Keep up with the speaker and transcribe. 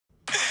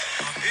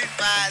He's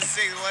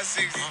 5'6",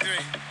 163.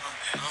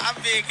 How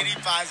big can he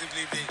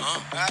possibly be?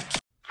 Huh?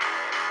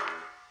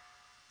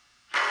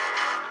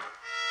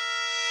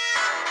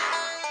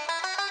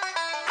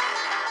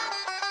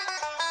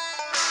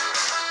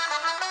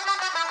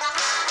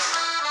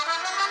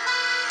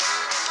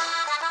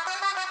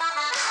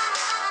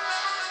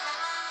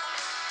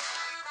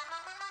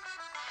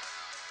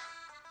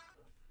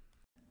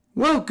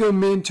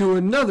 Welcome into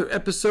another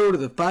episode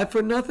of the 5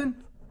 Foot Nothing,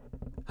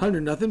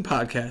 100 Nothing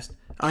podcast.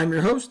 I'm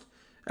your host,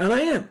 and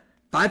I am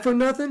 5 Foot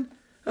Nothing,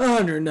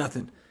 100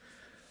 Nothing.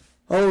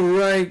 All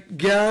right,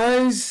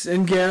 guys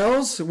and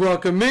gals,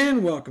 welcome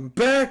in, welcome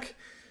back.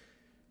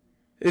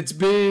 It's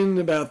been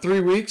about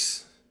 3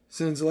 weeks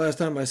since the last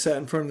time I sat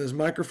in front of this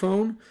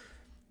microphone.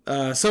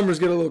 Summers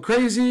get a little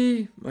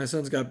crazy. My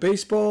son's got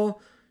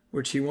baseball,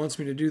 which he wants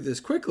me to do this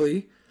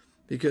quickly,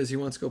 because he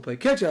wants to go play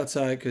catch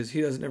outside because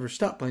he doesn't ever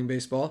stop playing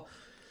baseball.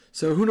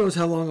 So who knows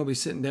how long I'll be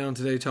sitting down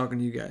today talking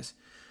to you guys.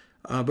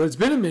 But it's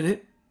been a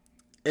minute,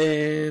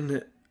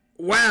 and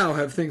wow,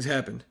 have things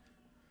happened.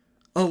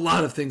 A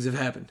lot of things have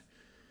happened.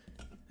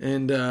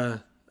 And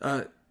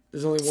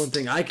there's only one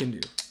thing I can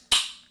do.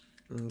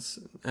 And it's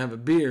have a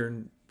beer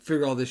and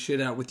figure all this shit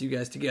out with you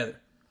guys together.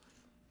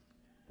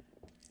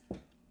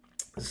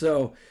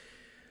 So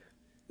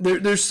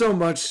there's so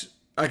much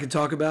I could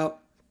talk about.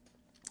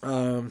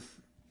 I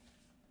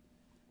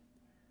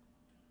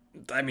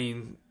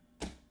mean,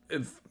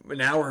 if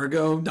an hour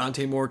ago,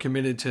 Dante Moore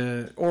committed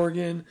to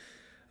Oregon.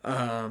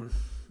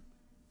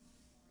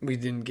 We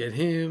didn't get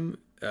him,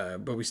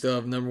 but we still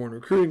have number one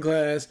recruiting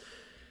class.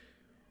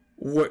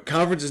 What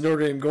conference is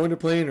Notre Dame going to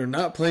play in or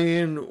not play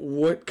in?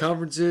 What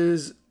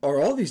conferences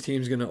are all these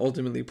teams going to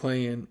ultimately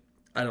play in?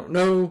 I don't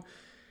know.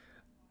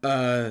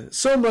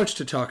 So much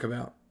to talk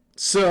about.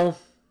 So,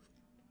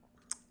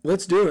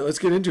 let's do it. Let's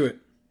get into it.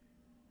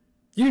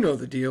 You know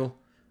the deal.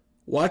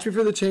 Watch me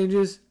for the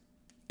changes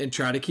and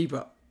try to keep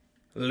up.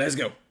 Let's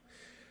go.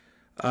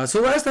 So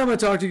last time I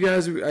talked to you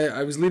guys,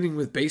 I was leading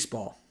with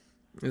baseball.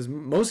 It was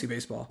mostly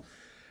baseball.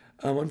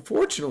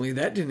 Unfortunately,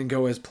 that didn't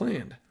go as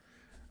planned.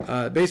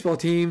 Baseball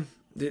team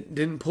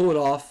didn't pull it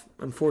off,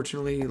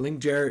 unfortunately. Link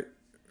Jarrett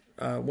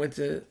went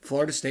to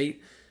Florida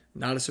State.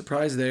 Not a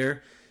surprise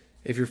there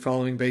if you're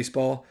following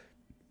baseball.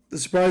 The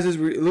surprise is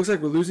it looks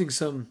like we're losing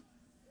some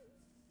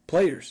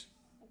players.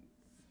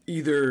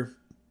 Either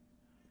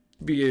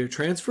via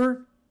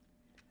transfer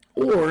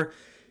or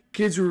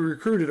kids who were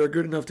recruited are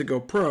good enough to go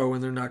pro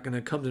and they're not going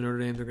to come to Notre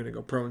Dame. They're going to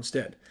go pro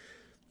instead.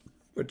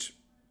 Which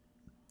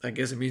I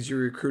guess it means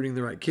you're recruiting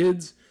the right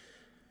kids.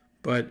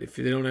 But if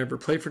they don't ever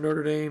play for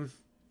Notre Dame,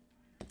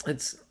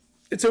 it's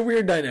a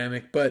weird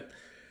dynamic. But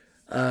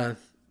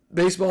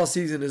baseball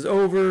season is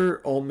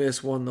over. Ole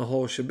Miss won the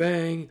whole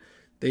shebang.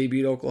 They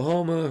beat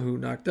Oklahoma, who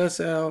knocked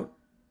us out.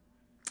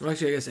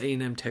 Actually, I guess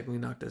A&M technically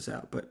knocked us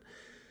out. But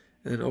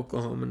and then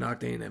Oklahoma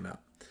knocked A&M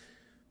out.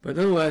 But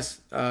nonetheless,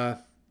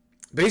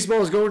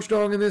 baseball is going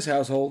strong in this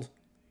household.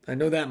 I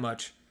know that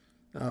much.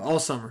 All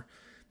summer.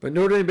 But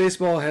Notre Dame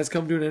baseball has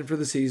come to an end for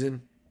the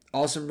season.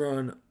 Awesome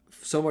run.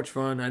 So much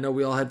fun. I know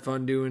we all had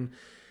fun doing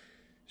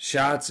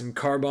shots and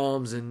car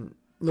bombs and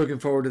looking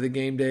forward to the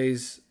game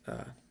days.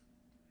 It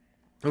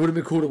would have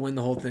been cool to win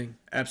the whole thing.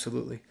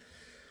 Absolutely.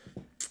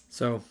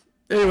 So,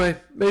 anyway,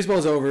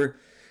 baseball's over.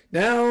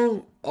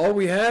 Now, all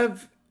we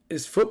have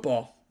is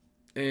football.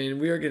 And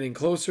we are getting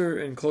closer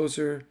and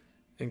closer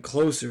and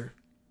closer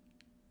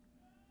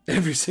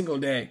every single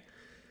day.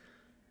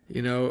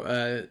 You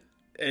know,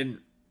 and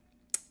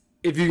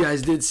if you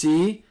guys did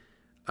see,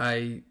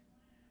 I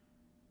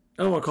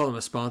don't want to call them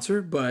a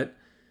sponsor, but,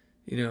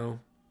 you know,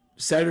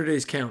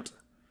 Saturdays Count.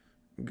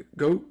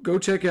 Go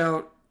check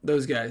out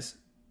those guys.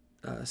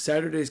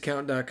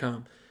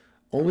 SaturdaysCount.com.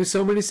 Only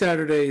so many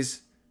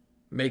Saturdays,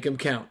 make them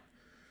count.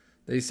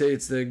 They say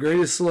it's the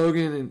greatest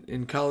slogan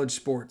in college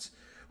sports,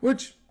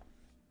 which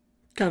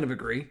kind of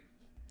agree.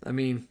 I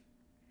mean,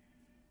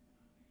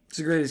 it's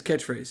the greatest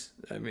catchphrase.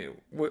 I mean,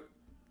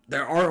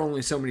 there are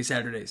only so many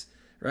Saturdays,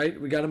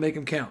 right? We got to make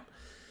them count.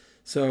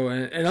 So,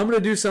 and I'm going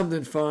to do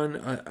something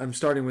fun. I'm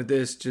starting with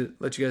this to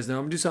let you guys know.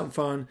 I'm going to do something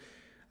fun.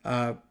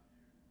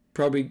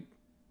 Probably,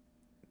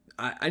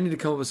 I need to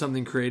come up with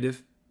something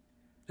creative.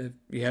 If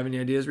you have any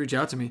ideas, reach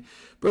out to me.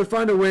 But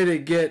find a way to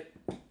get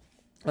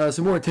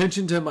some more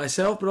attention to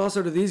myself, but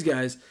also to these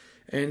guys,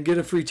 and get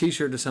a free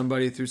t-shirt to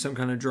somebody through some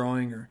kind of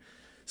drawing or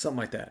something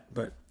like that.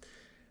 But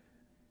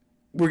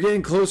we're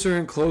getting closer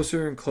and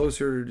closer and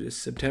closer to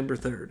September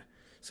 3rd.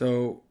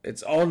 So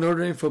it's all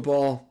Notre Dame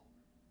football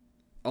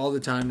all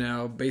the time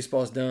now.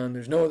 Baseball's done.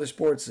 There's no other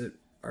sports that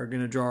are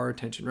going to draw our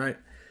attention, right?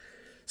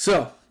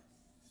 So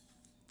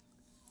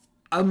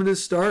I'm going to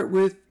start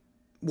with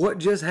what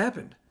just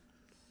happened.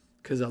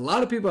 Because a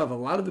lot of people have a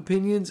lot of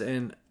opinions,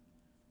 and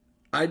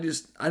I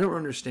don't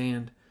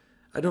understand.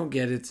 I don't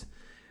get it.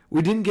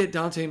 We didn't get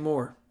Dante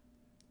Moore.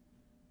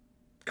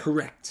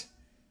 Correct.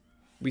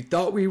 We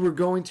thought we were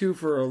going to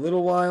for a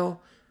little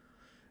while.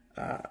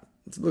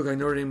 It looked like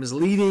Notre Dame is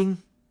leading.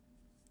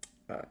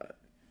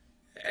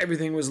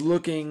 Everything was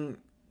looking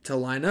to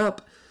line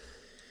up.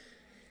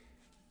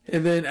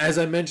 And then, as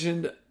I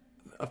mentioned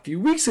a few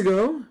weeks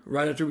ago,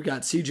 right after we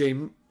got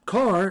CJ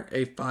Carr,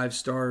 a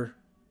 5-star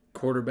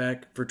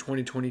quarterback for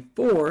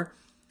 2024,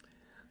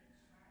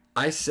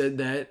 I said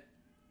that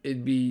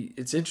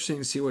it's interesting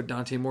to see what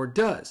Dante Moore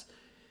does.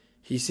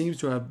 He seems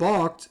to have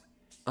balked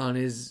on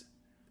his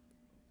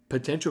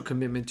potential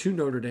commitment to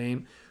Notre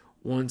Dame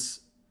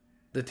once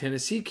the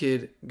Tennessee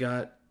kid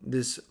got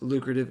this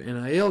lucrative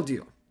NIL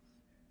deal.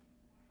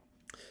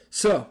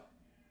 So,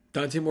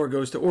 Dante Moore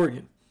goes to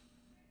Oregon.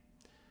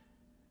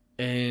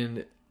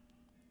 And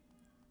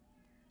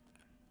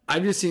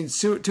I've just seen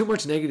too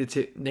much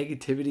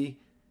negativity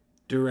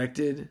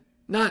directed,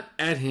 not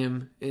at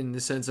him in the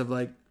sense of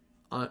like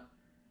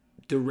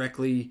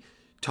directly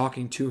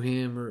talking to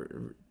him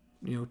or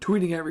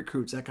tweeting at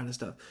recruits, that kind of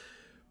stuff,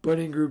 but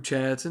in group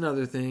chats and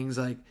other things.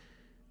 Like,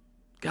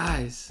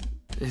 guys,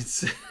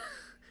 it's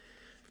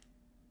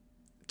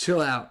chill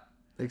out.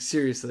 Like,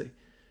 seriously,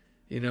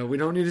 we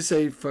don't need to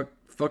say fuck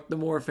the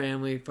Moore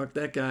family, fuck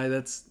that guy.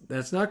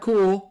 That's not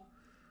cool.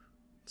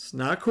 It's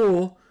not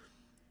cool.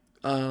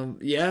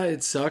 Yeah,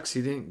 it sucks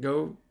he didn't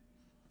go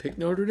pick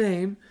Notre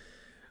Dame.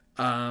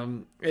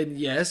 And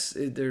yes,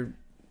 there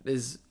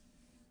is,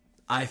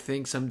 I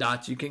think, some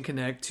dots you can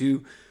connect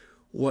to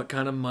what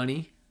kind of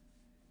money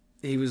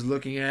he was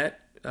looking at,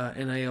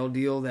 NIL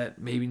deal that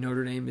maybe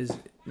Notre Dame is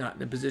not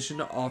in a position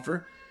to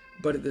offer.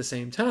 But at the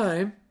same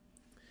time,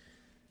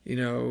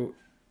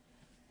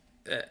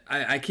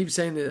 I keep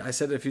saying that, I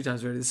said it a few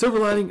times already. The silver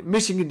lining,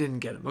 Michigan didn't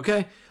get him,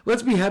 okay?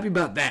 Let's be happy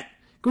about that.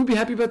 Can we be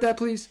happy about that,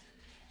 please?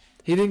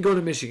 He didn't go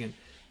to Michigan.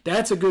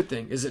 That's a good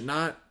thing, is it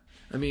not?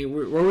 I mean,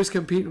 we're always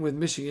competing with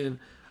Michigan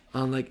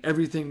on, like,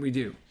 everything we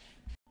do.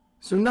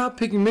 So not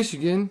picking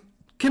Michigan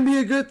can be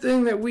a good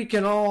thing that we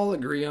can all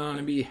agree on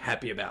and be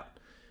happy about.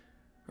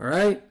 All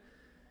right?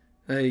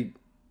 I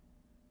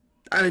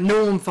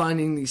know I'm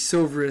finding the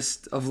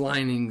silverest of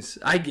linings.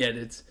 I get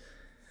it.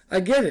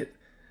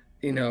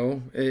 We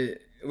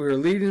were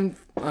leading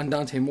on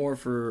Dante Moore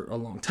for a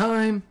long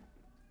time,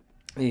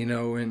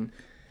 and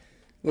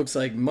looks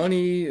like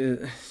money,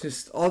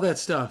 just all that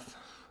stuff.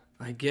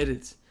 I get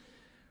it.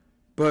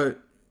 But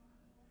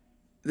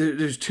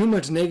there's too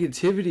much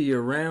negativity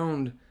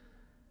around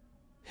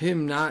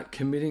him not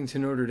committing to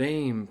Notre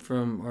Dame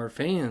from our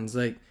fans.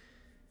 Like,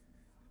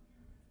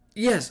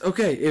 yes,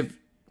 okay, if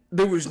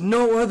there was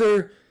no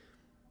other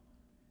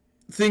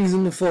things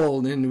in the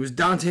fold and it was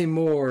Dante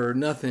Moore or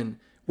nothing,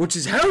 which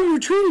is how you're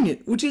treating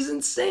it, which is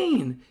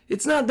insane.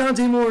 It's not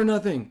Dante Moore or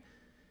nothing.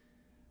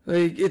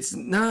 Like, it's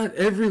not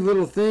every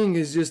little thing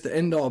is just the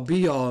end all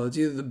be all. It's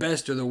either the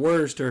best or the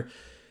worst, or,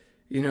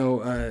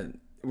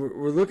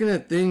 we're looking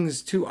at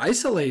things too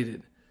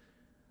isolated.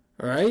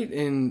 All right?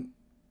 And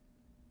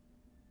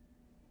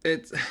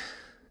it's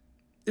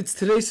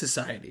today's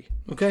society,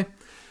 okay?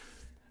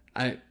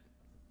 I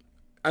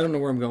don't know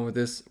where I'm going with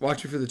this.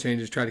 Watch it for the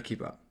changes. Try to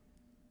keep up.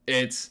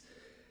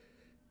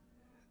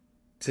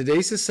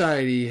 Today's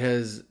society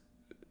has,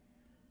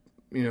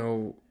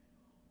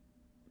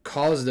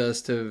 caused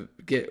us to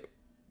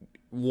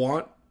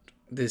want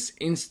this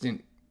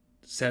instant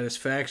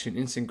satisfaction,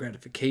 instant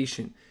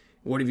gratification.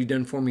 What have you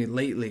done for me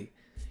lately?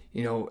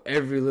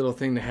 Every little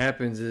thing that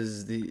happens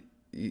is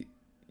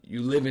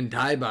you live and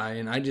die by,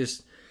 and I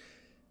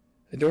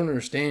don't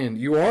understand.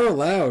 You are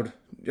allowed,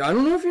 I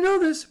don't know if you know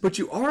this, but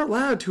you are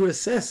allowed to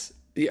assess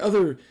the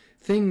other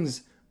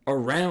things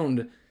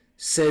around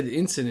said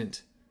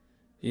incident.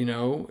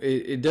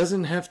 It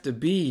doesn't have to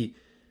be,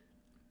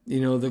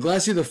 the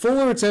glass either full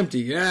or it's empty.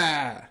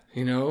 Yeah,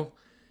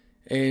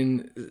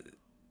 and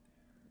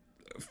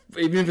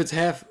even if it's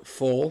half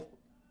full,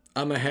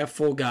 I'm a half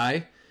full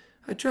guy.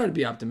 I try to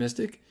be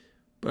optimistic,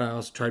 but I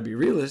also try to be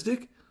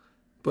realistic.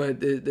 But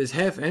there's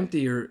half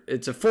empty, or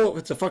it's a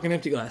fucking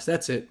empty glass.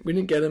 That's it. We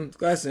didn't get him. The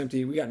glass is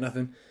empty. We got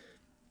nothing.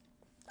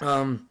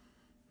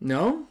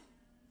 No,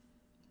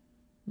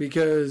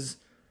 because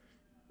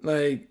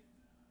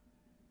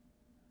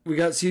we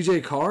got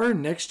CJ Carr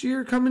next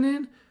year coming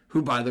in,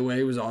 who, by the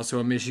way, was also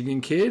a Michigan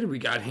kid. We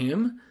got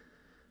him.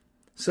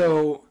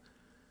 So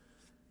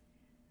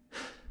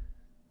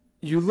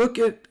you look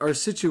at our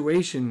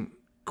situation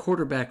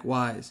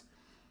quarterback-wise,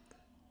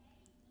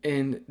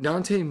 and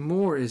Dante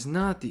Moore is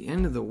not the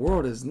end of the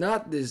world. It's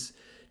not this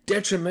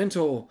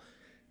detrimental,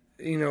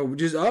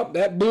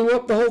 that blew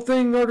up the whole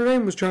thing Notre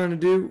Dame was trying to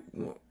do,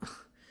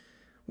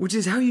 which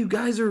is how you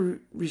guys are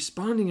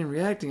responding and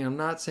reacting. I'm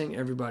not saying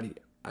everybody.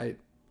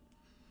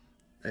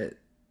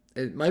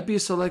 It might be a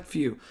select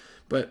few,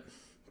 but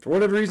for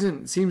whatever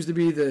reason, it seems to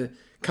be the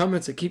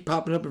comments that keep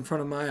popping up in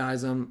front of my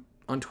eyes on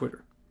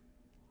Twitter.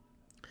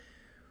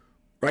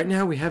 Right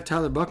now, we have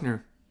Tyler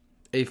Buchner,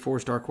 a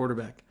 4-star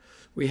quarterback.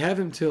 We have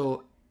him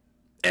till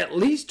at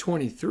least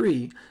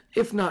 23,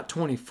 if not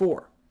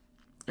 24.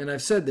 And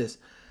I've said this.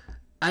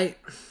 I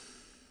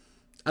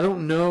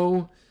don't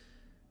know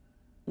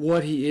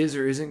what he is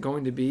or isn't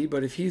going to be,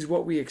 but if he's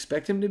what we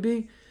expect him to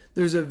be,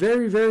 there's a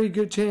very, very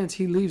good chance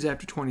he leaves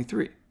after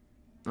 23.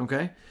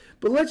 Okay?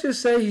 But let's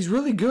just say he's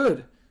really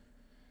good.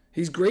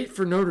 He's great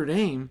for Notre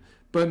Dame,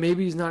 but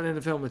maybe he's not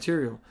NFL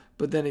material.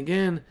 But then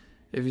again,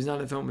 If he's not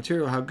NFL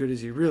material, how good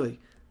is he really?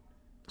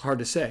 Hard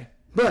to say.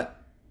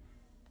 But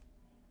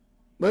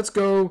let's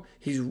go.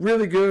 He's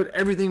really good.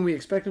 Everything we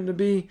expect him to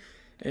be.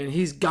 And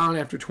he's gone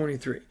after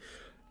 23.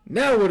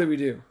 Now what do we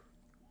do?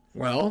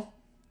 Well,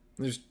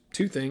 there's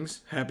two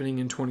things happening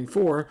in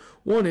 24.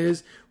 One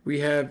is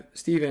we have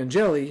Steve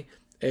Angeli,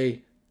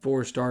 a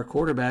 4-star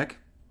quarterback.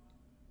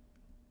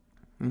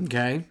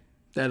 Okay.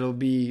 That'll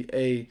be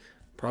a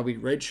probably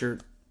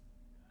redshirt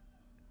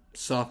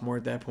sophomore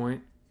at that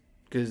point.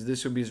 Because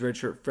this will be his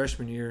redshirt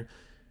freshman year.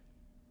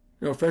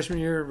 No, freshman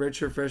year,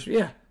 redshirt freshman.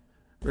 Yeah.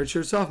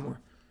 Redshirt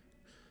sophomore.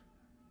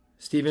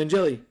 Steve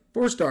Angeli,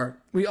 4-star.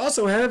 We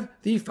also have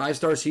the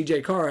 5-star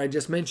CJ Carr I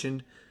just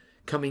mentioned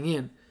coming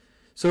in.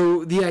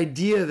 So the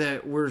idea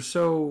that we're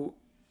so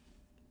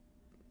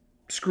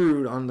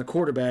screwed on the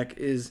quarterback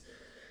is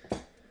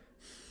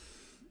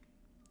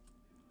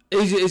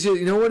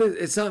you know what?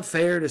 It's not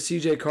fair to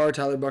CJ Carr,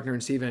 Tyler Buchner,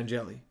 and Steve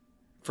Angeli,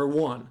 for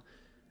one.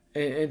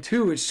 And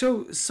two, it's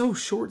so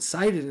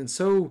short-sighted and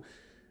so,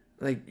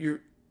 like,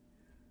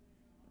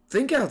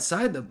 think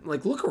outside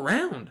look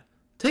around.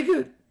 Take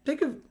a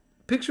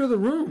picture of the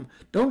room.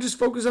 Don't just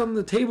focus on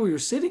the table you're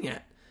sitting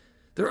at.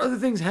 There are other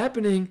things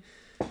happening.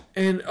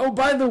 And, oh,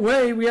 by the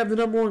way, we have the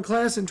number 1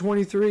 class in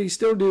 23,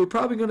 still do,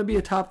 probably going to be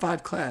a top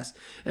 5 class.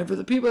 And for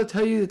the people that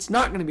tell you it's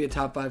not going to be a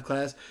top 5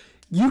 class,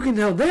 you can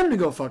tell them to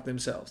go fuck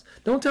themselves.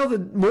 Don't tell the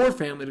Moore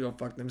family to go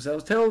fuck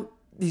themselves. Tell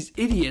these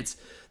idiots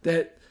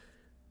that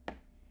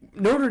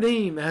Notre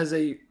Dame has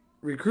a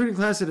recruiting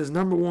class that is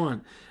number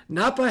 1.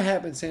 Not by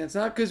happenstance,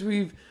 not because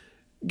we've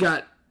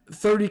got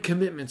 30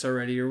 commitments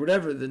already or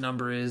whatever the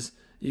number is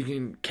you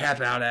can cap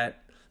out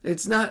at.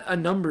 It's not a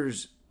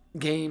numbers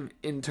game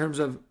in terms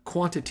of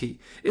quantity.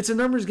 It's a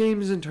numbers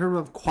game in terms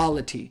of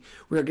quality.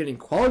 We are getting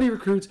quality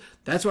recruits.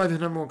 That's why the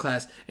number 1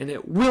 class, and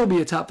it will be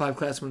a top 5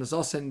 class when it's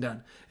all said and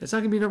done. It's not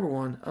going to be number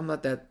 1. I'm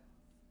not that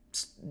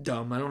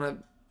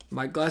dumb.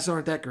 My glasses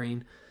aren't that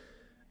green.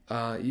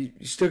 You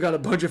still got a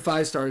bunch of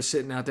 5-stars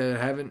sitting out there that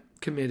haven't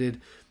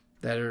committed,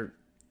 that are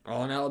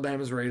all on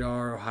Alabama's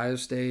radar, Ohio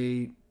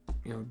State,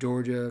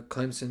 Georgia,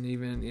 Clemson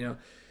even,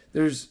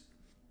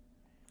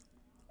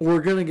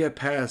 we're going to get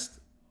passed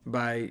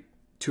by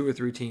 2 or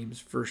 3 teams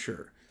for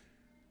sure.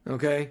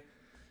 Okay?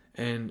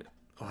 And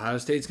Ohio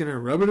State's going to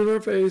rub it in our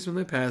face when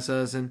they pass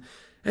us. And,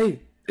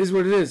 hey, is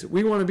what it is.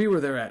 We want to be where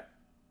they're at.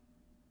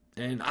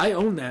 And I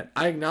own that.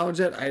 I acknowledge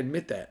that. I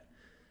admit that.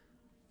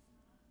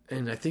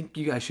 And I think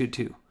you guys should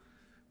too.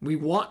 We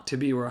want to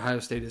be where Ohio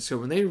State is. So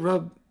when they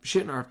rub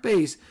shit in our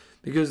face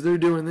because they're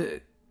doing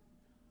it,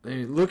 I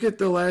mean, look at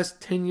the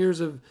last 10 years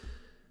of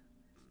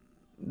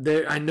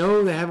I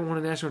know they haven't won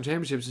a national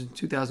championship since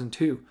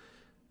 2002,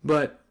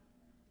 but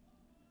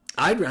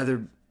I'd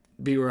rather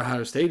be where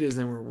Ohio State is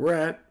than where we're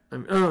at.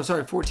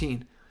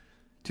 2014.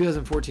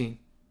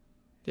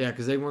 Yeah,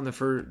 because they won the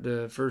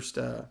first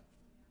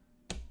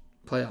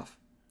playoff.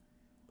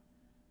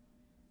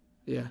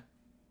 Yeah.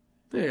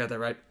 I got that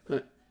right.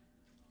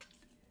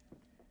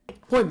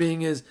 Point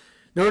being is,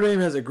 Notre Dame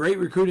has a great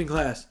recruiting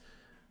class.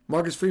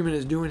 Marcus Freeman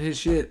is doing his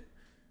shit.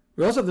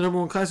 We also have the number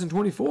 1 class in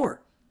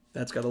 24.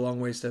 That's got a long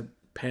ways to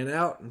pan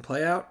out and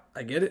play out.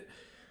 I get it.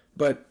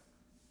 But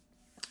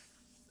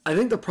I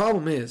think the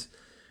problem is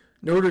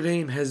Notre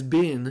Dame has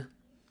been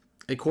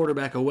a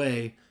quarterback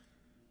away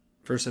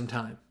for some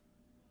time.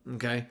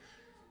 Okay?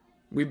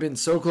 We've been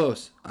so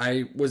close.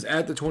 I was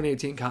at the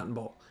 2018 Cotton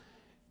Bowl.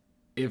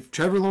 If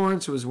Trevor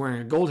Lawrence was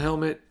wearing a gold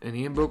helmet and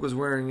Ian Book was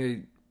wearing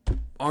a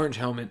orange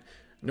helmet,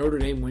 Notre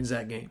Dame wins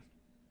that game.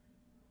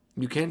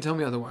 You can't tell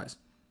me otherwise.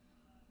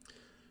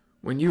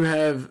 When you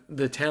have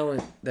the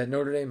talent that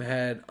Notre Dame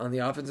had on the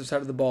offensive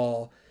side of the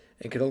ball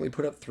and could only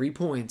put up 3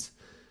 points,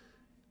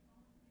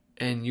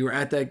 and you were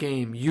at that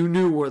game, you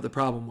knew what the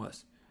problem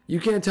was. You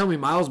can't tell me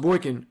Miles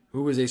Boykin,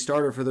 who was a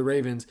starter for the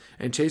Ravens,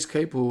 and Chase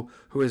Claypool,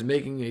 who is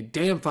making a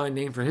damn fine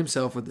name for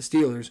himself with the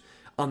Steelers,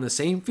 on the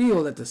same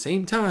field at the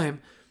same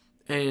time,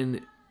 and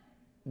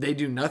they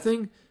do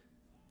nothing.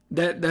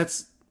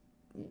 That's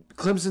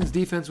Clemson's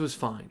defense was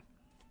fine.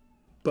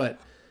 But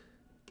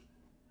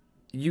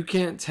you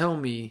can't tell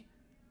me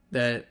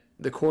that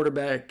the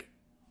quarterback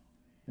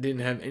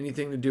didn't have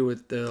anything to do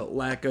with the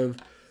lack of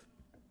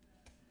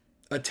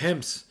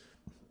attempts.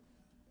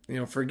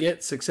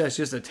 Forget success,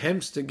 just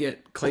attempts to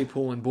get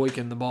Claypool and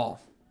Boykin the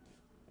ball.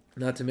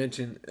 Not to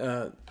mention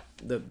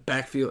the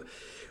backfield.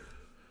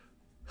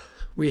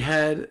 We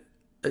had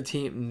a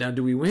team. Now,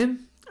 do we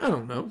win? I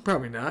don't know.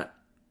 Probably not.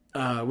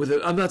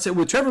 I'm not saying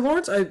with Trevor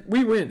Lawrence,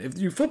 we win. If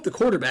you flip the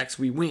quarterbacks,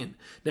 we win.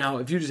 Now,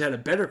 if you just had a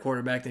better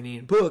quarterback than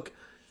Ian Book,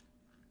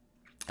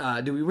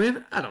 do we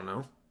win? I don't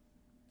know.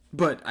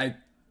 But I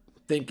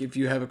think if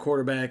you have a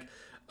quarterback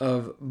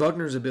of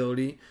Buckner's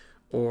ability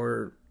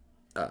or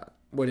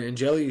what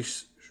Angeli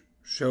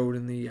showed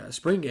in the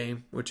spring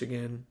game, which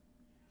again,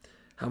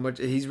 how much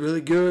he's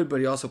really good, but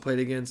he also played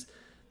against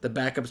the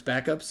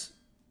backups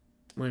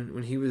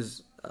when he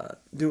was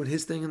doing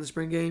his thing in the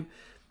spring game.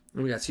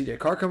 And we got CJ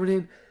Carr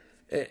coming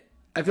in.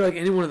 I feel like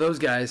any one of those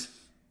guys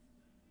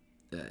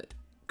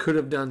could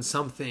have done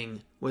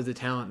something with the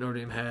talent Notre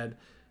Dame had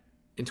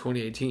in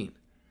 2018.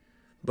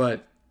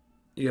 But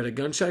you got a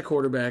gun-shy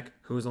quarterback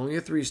who was only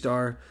a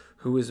 3-star,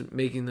 who was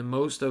making the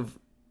most of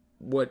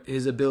what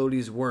his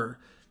abilities were.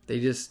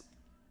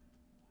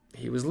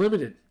 He was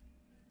limited.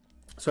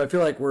 So I feel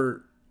like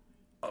we're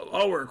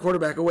a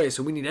quarterback away,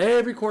 so we need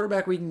every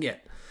quarterback we can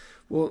get.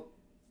 Well,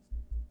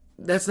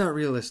 that's not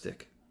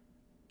realistic.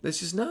 That's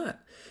just not.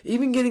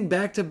 Even getting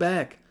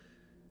back-to-back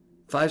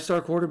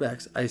 5-star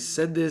quarterbacks, I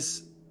said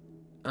this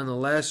on the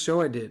last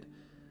show I did.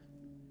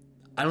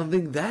 I don't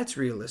think that's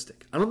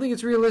realistic. I don't think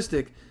it's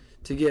realistic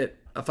to get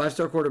a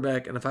 5-star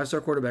quarterback and a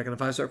 5-star quarterback and a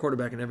 5-star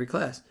quarterback in every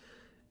class.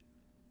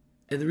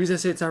 And the reason I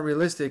say it's not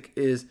realistic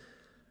is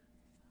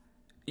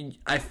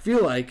I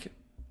feel like,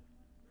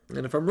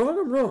 and if I'm wrong,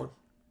 I'm wrong,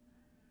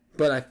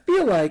 but I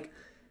feel like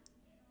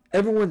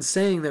everyone's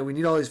saying that we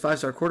need all these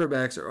 5-star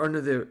quarterbacks are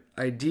under the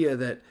idea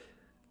that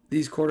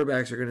these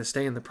quarterbacks are going to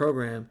stay in the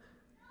program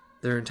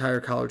their entire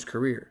college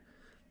career.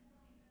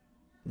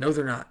 No,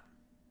 they're not.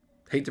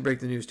 Hate to break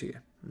the news to you.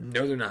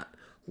 No, they're not.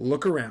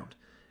 Look around.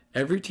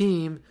 Every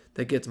team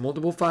that gets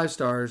multiple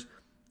 5-stars,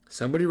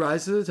 somebody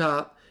rises to the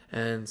top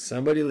and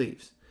somebody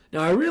leaves.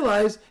 Now, I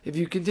realize if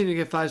you continue to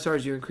get 5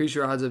 stars, you increase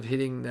your odds of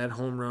hitting that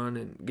home run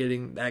and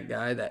getting that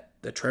guy,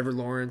 the Trevor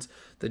Lawrence,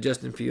 the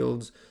Justin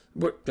Fields.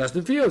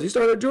 Justin Fields, he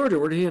started at Georgia.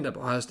 Where did he end up?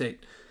 Ohio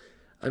State.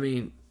 I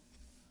mean,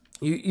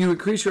 you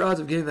increase your odds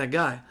of getting that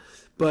guy.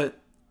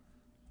 But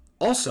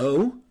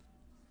also,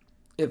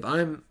 if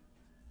I'm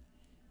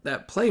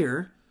that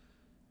player,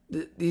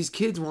 these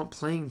kids want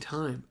playing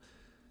time.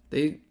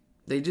 They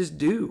just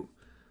do.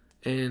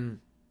 And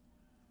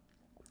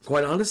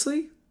quite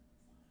honestly,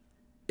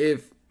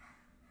 if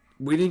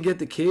we didn't get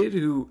the kid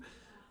who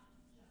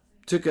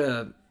took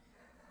a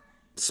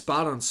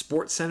spot on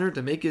SportsCenter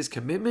to make his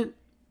commitment,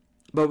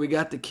 but we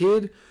got the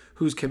kid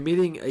who's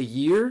committing a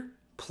year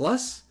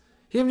plus.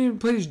 He hasn't even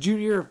played his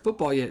junior year of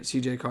football yet,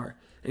 CJ Carr.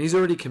 And he's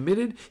already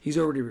committed. He's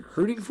already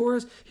recruiting for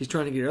us. He's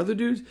trying to get other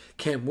dudes.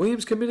 Cam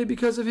Williams committed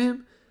because of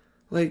him.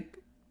 Like,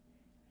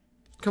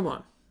 come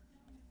on.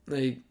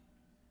 Like,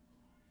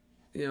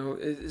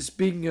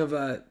 speaking of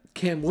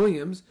Cam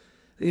Williams,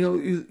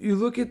 you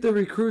look at the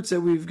recruits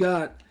that we've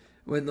got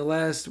when the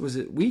last, was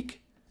it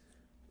week?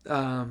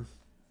 Christian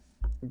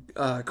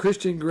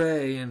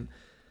Gray and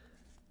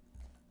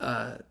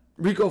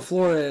Rico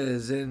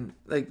Flores and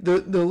like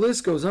the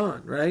list goes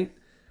on, right?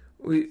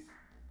 We've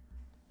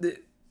been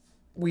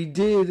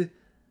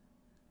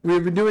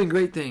doing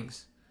great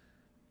things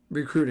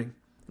recruiting.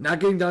 Not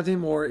getting Dante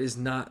Moore is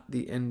not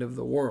the end of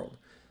the world.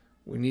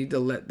 We need to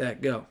let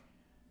that go.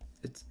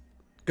 It's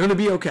going to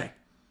be okay.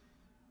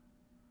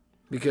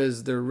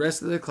 Because the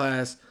rest of the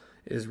class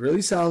is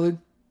really solid.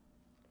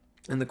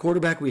 And the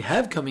quarterback we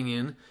have coming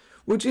in,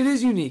 which it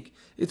is unique.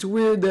 It's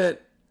weird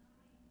that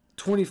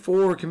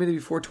 24 committed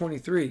before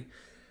 23.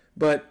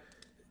 But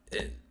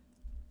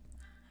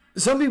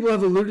some people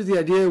have alluded to the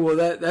idea, well,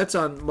 that's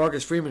on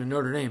Marcus Freeman and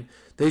Notre Dame.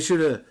 They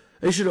should have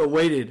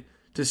waited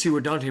to see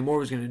what Dante Moore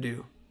was going to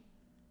do.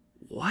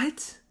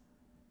 What?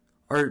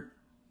 Are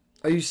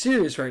you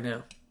serious right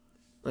now?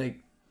 Like,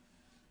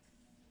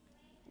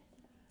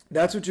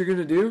 that's what you're going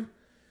to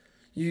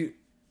do?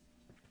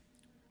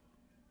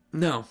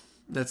 No,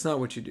 that's not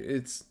what you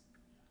do.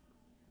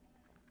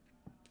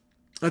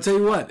 I'll tell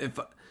you what,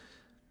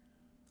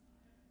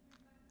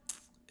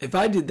 if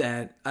I did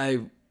that,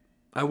 I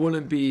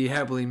wouldn't be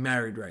happily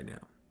married right now.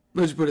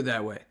 Let's put it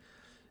that way.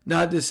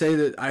 Not to say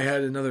that I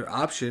had another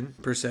option,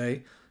 per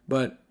se,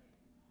 but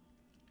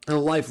a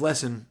life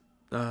lesson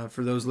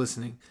for those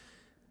listening.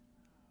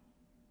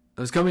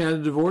 I was coming out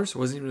of divorce,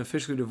 wasn't even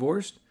officially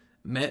divorced,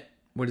 met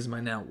what is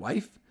my now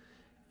wife,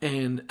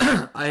 and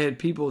I had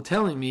people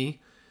telling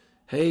me,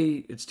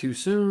 hey, it's too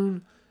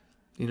soon,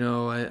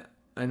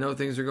 I know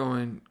things are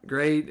going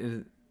great,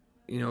 and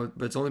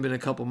but it's only been a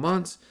couple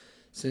months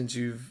since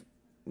you've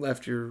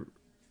left your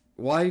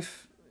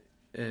wife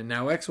and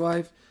now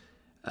ex-wife.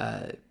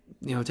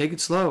 Take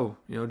it slow.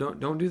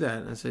 Don't do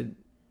that. And I said,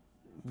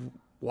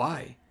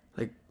 why?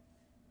 Like,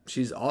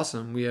 she's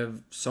awesome. We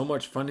have so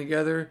much fun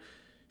together.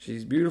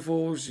 She's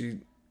beautiful.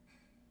 She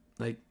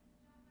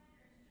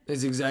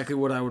is exactly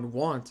what I would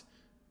want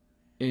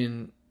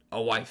in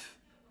a wife.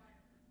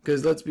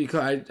 Because let's be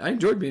clear, I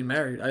enjoyed being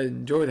married. I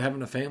enjoyed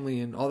having a family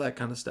and all that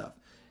kind of stuff.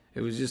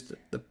 It was just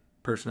the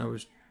person I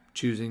was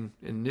choosing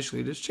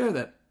initially to share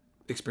that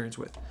experience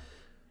with.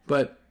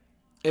 But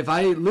if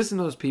I listened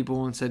to those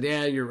people and said,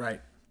 yeah, you're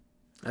right.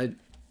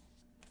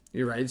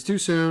 You're right. It's too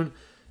soon.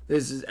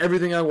 This is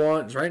everything I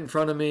want. It's right in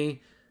front of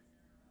me.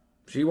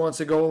 She wants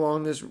to go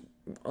along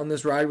on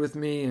this ride with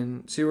me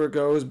and see where it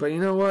goes. But you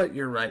know what?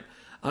 You're right.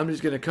 I'm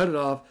just going to cut it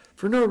off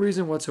for no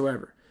reason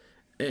whatsoever.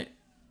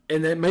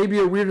 And that may be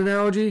a weird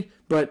analogy,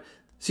 but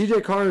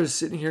CJ Carr is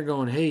sitting here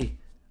going, hey,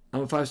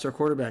 I'm a 5-star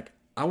quarterback.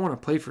 I want to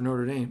play for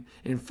Notre Dame.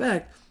 In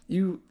fact,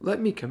 you let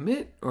me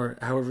commit, or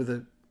however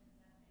the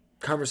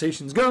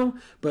conversations go,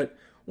 but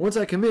once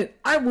I commit,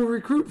 I will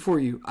recruit for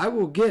you. I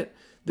will get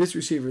this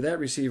receiver, that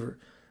receiver.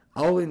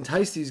 I'll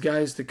entice these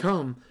guys to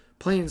come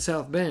play in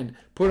South Bend,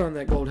 put on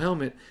that gold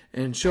helmet,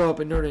 and show up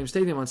in Notre Dame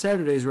Stadium on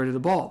Saturdays ready to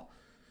ball.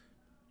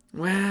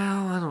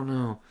 Well, I don't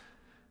know.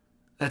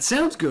 That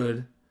sounds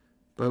good,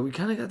 but we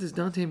kind of got this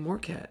Dante Moore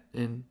cat,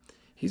 and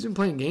he's been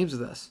playing games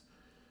with us.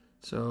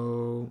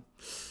 So,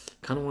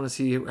 kind of want to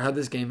see how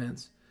this game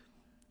ends.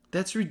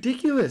 That's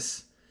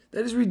ridiculous.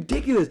 That is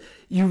ridiculous.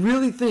 You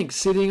really think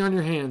sitting on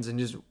your hands and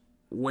just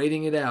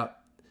waiting it out,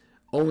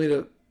 only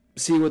to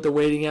see what the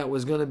waiting out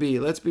was going to be?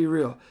 Let's be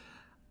real.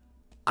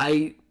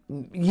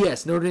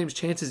 Yes, Notre Dame's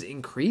chances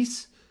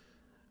increase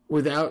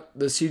without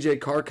the CJ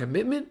Carr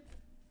commitment,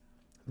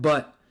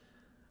 but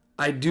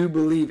I do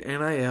believe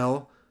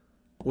NIL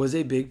was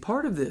a big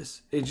part of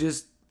this.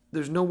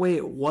 There's no way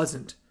it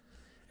wasn't.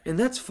 And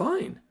that's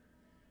fine.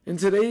 In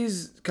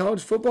today's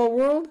college football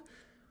world,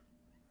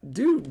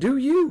 do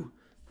you.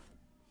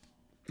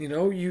 You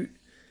know,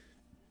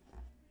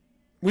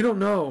 we don't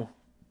know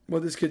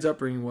what this kid's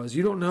upbringing was.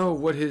 You don't know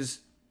what his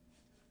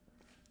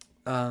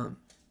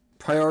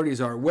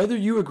priorities are. Whether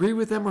you agree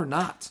with them or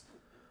not,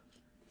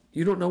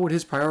 you don't know what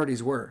his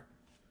priorities were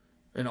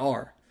and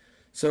are.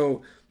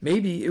 So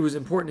maybe it was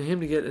important to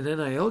him to get an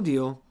NIL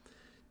deal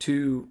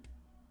to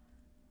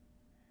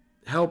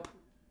help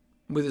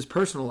with his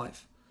personal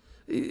life.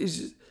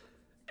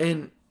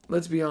 And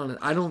let's be honest,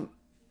 I don't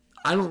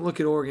look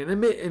at Oregon,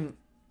 and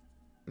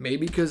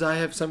maybe because I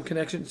have some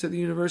connections to the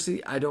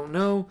university, I don't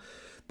know,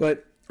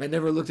 but I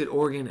never looked at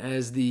Oregon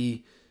as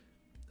the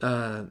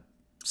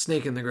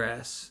snake in the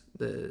grass,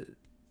 the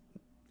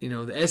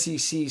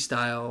SEC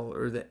style,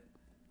 or the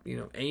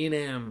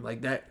A&M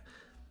like that.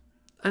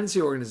 I didn't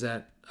see Oregon as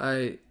that.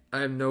 I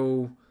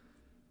don't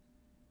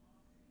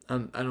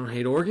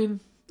hate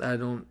Oregon. I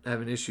don't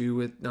have an issue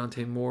with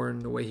Dante Moore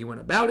and the way he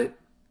went about it.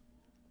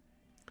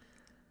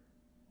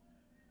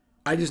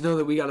 I just know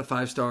that we got a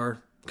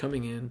 5-star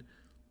coming in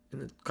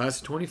the class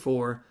of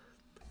 24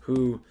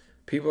 who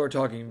people are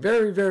talking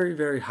very, very,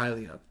 very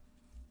highly of.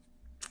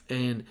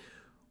 And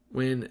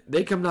when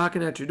they come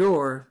knocking at your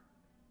door,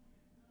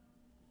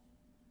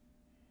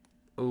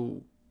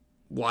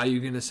 why are you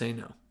going to say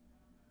no?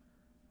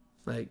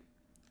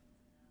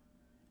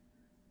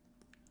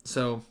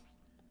 So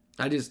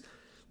let's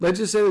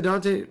just say that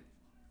Dante,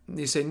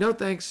 you say, no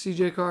thanks,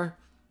 CJ Carr.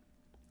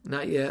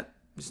 Not yet.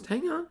 Just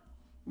hang on.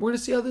 We're going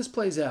to see how this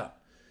plays out.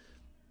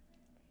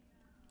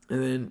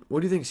 And then what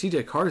do you think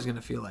CJ Carr is going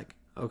to feel like?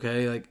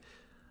 Okay,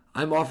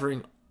 I'm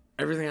offering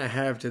everything I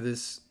have to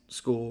this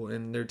school,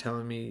 and they're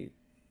telling me,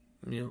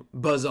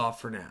 buzz off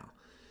for now.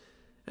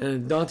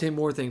 And the Dante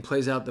Moore thing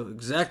plays out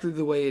exactly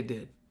the way it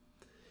did.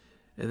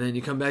 And then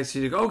you come back to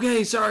CJ,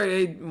 okay,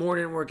 sorry, Moore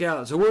didn't work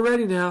out, so we're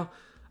ready now.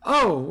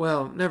 Oh,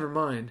 well, never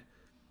mind.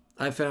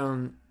 I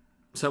found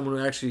someone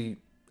who actually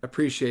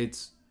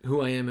appreciates who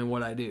I am and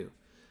what I do.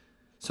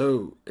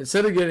 So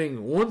instead of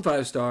getting 1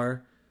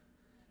 5-star,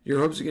 your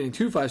hopes of getting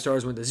 2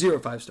 5-stars went to 0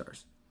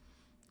 5-stars.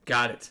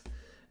 Got it.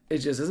 It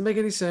just doesn't make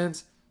any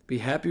sense. Be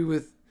happy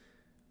with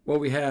what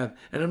we have.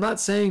 And I'm not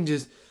saying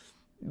just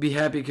be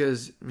happy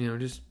because,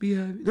 just be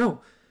happy.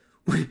 No.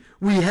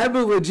 We have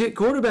a legit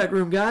quarterback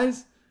room,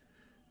 guys.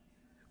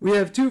 We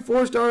have 2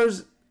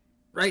 4-stars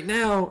right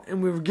now,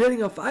 and we're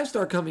getting a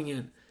 5-star coming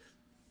in.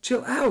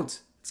 Chill out.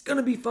 It's going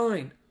to be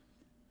fine.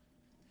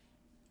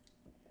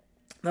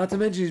 Not to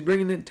mention he's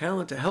bringing in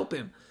talent to help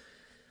him.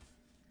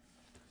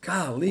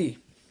 Golly.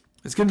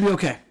 It's going to be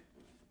okay.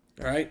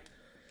 All right?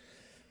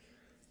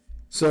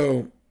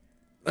 So,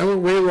 I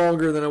went way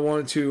longer than I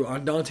wanted to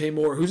on Dante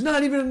Moore, who's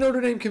not even a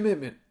Notre Dame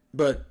commitment.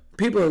 But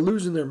people are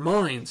losing their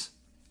minds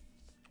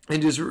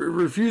and just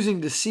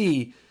refusing to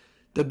see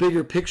the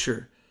bigger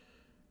picture.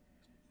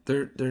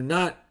 They're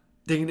not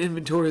taking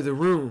inventory of the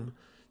room.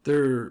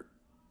 They're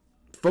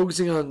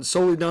focusing on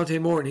solely Dante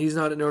Moore, and he's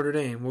not at Notre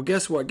Dame. Well,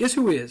 guess what? Guess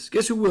who is?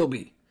 Guess who will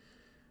be?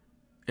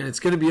 And it's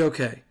going to be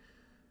okay.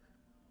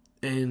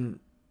 And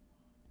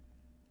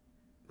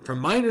from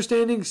my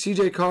understanding,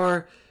 CJ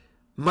Carr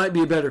might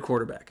be a better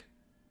quarterback.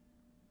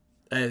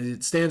 As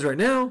it stands right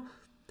now,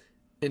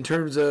 in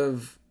terms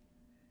of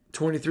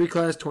 23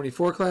 class,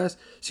 24 class,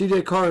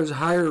 CJ Carr is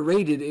higher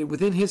rated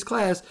within his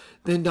class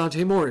than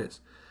Dante Moore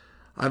is.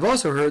 I've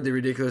also heard the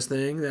ridiculous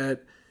thing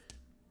that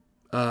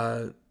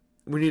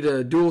we need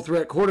a dual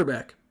threat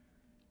quarterback.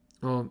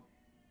 Well,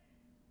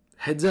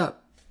 heads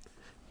up.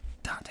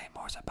 Dante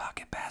Moore's a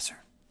pocket passer.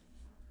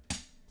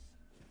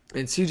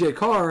 And CJ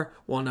Carr,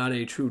 while not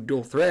a true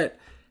dual threat,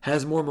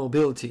 has more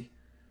mobility.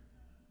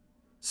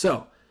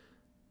 So,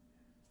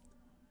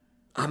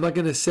 I'm not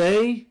going to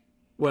say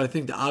what I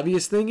think the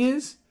obvious thing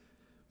is,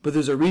 but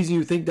there's a reason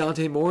you think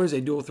Dante Moore is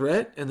a dual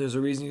threat, and there's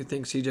a reason you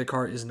think CJ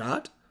Carr is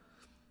not,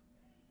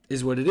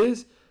 is what it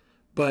is.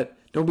 But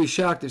don't be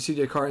shocked if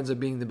CJ Carr ends up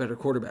being the better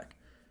quarterback.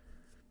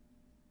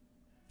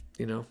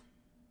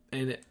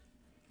 And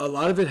a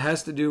lot of it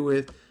has to do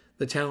with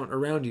the talent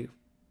around you.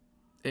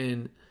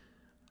 And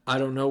I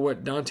don't know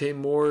what Dante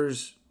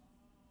Moore's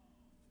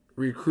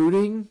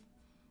recruiting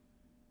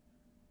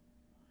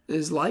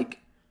is like.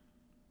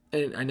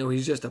 And I know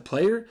he's just a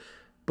player.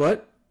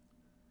 But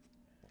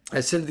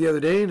I said it the other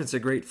day, and it's a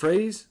great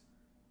phrase.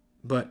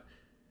 But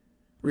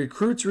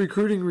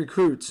recruiting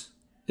recruits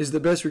is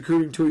the best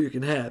recruiting tool you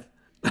can have.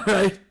 All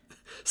right?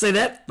 Say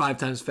that 5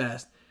 times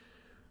fast.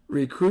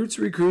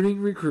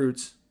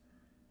 recruits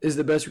is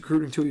the best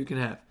recruiting tool you can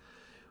have.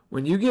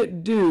 When you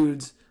get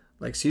dudes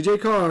like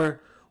CJ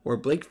Carr or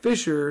Blake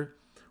Fisher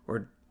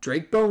or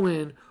Drake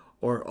Bowen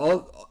or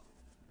all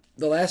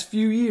the last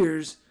few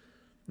years,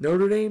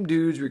 Notre Dame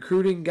dudes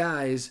recruiting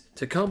guys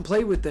to come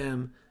play with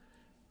them,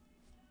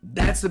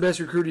 that's the best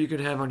recruiter you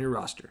can have on your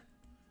roster.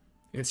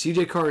 And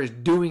CJ Carr is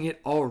doing it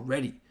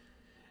already.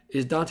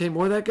 Is Dante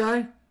Moore that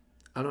guy?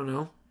 I don't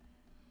know.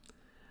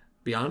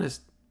 Be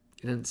honest,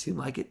 it doesn't seem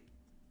like it.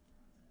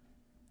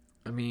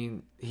 I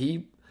mean,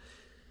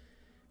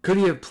 could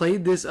he have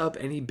played this up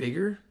any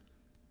bigger?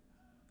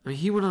 I mean,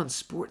 he went on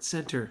Sports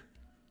Center.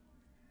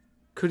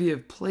 Could he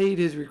have played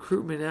his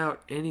recruitment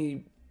out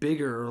any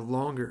bigger or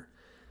longer?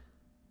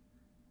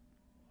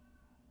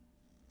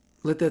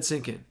 Let that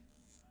sink in.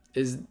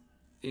 And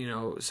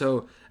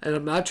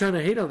I'm not trying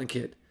to hate on the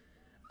kid.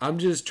 I'm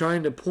just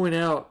trying to point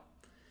out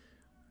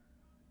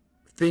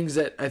things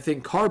that I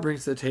think Carr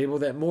brings to the table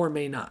that Moore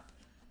may not.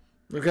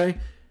 Okay?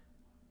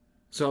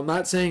 So I'm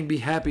not saying be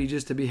happy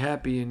just to be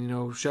happy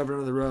and, shove it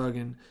under the rug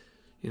and,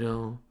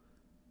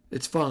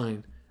 it's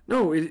fine.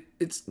 No,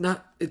 it's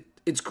not.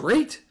 It's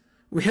great.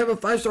 We have a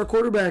 5-star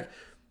quarterback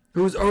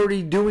who's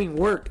already doing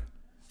work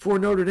for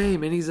Notre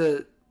Dame, and he's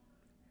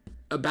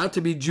about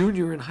to be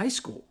junior in high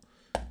school.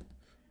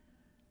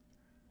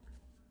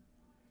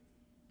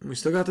 And we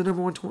still got the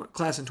number one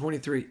class in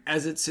 23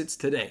 as it sits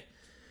today.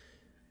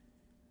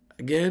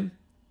 Again,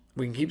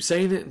 we can keep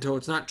saying it until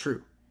it's not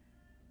true.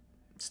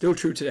 It's still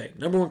true today.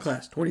 Number one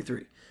class,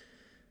 23.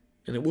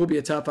 And it will be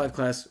a top 5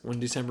 class when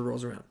December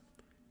rolls around.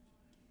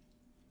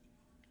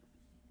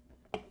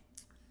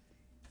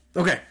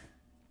 Okay.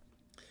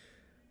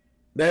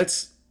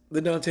 That's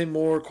the Dante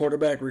Moore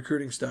quarterback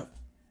recruiting stuff.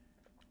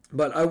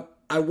 But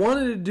I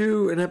wanted to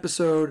do an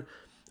episode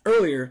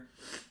earlier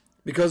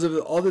because of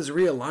all this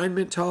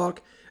realignment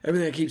talk,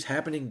 everything that keeps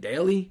happening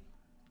daily.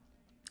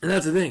 And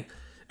that's the thing.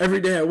 Every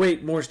day I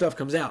wait, more stuff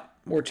comes out.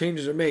 More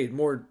changes are made.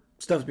 More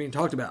stuff's being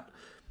talked about.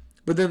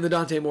 But then the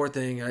Dante Moore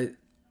thing,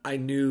 I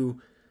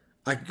knew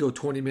I could go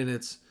 20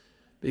 minutes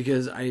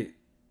because I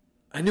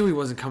knew he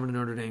wasn't coming to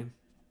Notre Dame.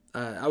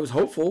 I was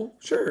hopeful,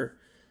 sure.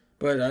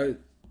 But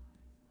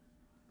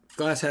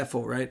glass half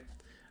full, right?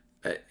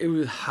 It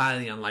was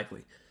highly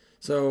unlikely.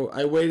 So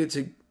I waited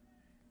to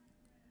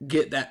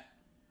get that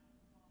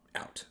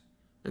out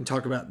and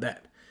talk about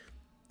that.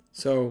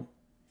 So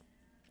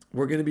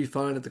we're going to be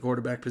fine at the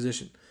quarterback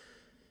position.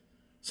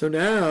 So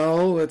now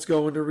let's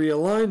go into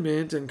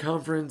realignment and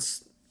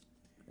conference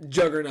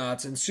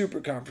juggernauts and super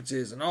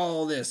conferences and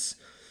all this.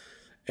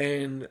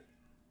 And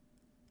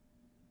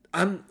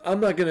I'm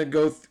not going to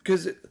go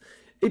because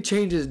it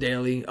changes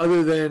daily.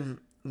 Other than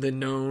the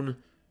known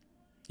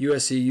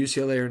USC,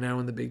 UCLA are now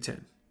in the Big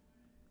Ten.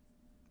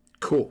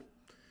 Cool.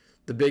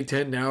 The Big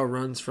Ten now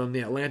runs from the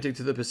Atlantic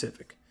to the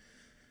Pacific.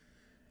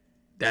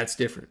 That's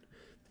different.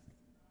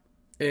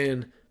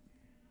 And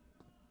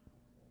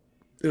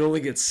it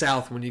only gets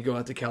south when you go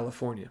out to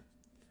California.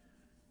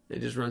 It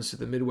just runs to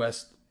the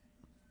Midwest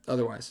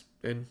otherwise.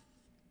 And,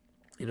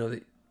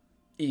 the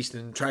East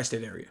and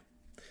tri-state area.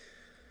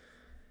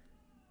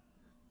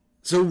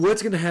 So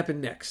what's going to happen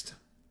next?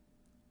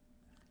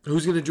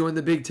 Who's going to join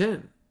the Big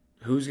Ten?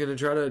 Who's going to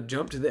try to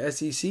jump to the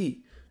SEC?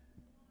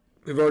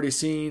 We've already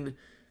seen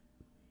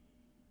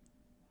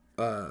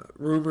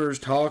rumors,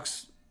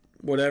 talks,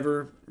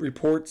 whatever,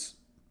 reports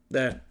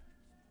that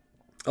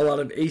a lot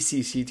of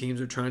ACC teams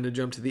are trying to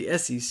jump to the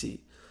SEC.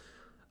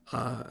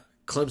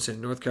 Clemson,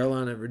 North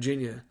Carolina,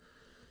 Virginia.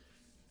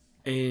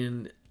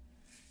 And,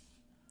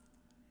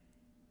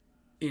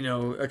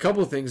 a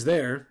couple of things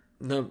there.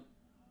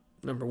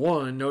 Number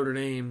one, Notre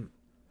Dame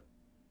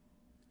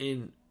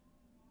in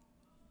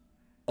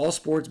all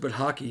sports but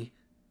hockey,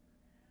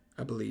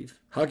 I believe.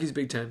 Hockey's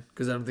Big Ten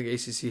because I don't think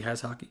ACC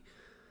has hockey.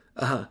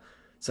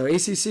 So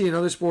ACC and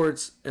other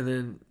sports, and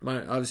then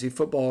obviously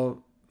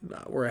football,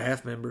 we're a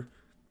half member.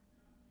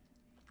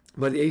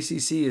 But the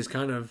ACC is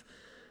kind of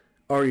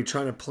already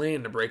trying to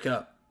plan to break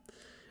up.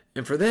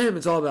 And for them,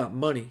 it's all about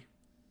money.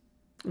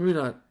 Maybe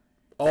not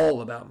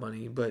all about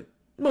money, but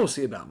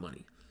mostly about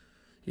money.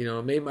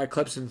 Maybe my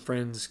Clemson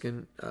friends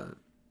can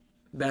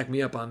back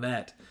me up on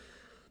that.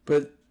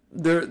 But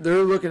they're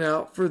looking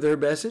out for their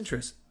best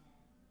interest,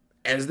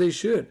 as they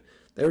should.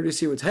 They already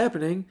see what's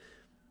happening,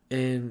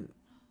 and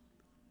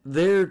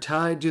they're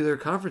tied to their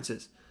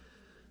conferences.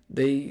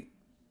 They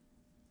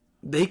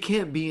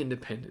can't be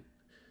independent.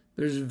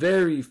 There's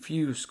very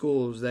few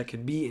schools that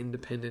can be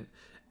independent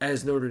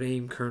as Notre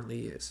Dame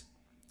currently is.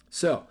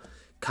 So,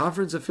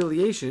 conference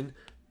affiliation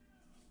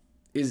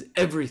is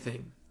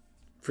everything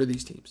for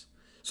these teams.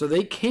 So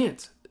they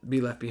can't be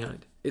left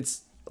behind.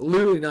 It's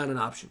literally not an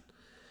option.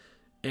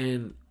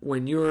 And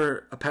when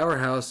you're a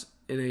powerhouse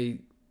in a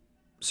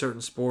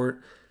certain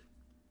sport,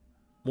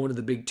 one of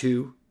the big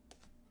two,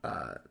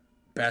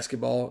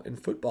 basketball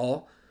and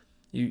football,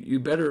 you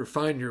better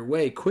find your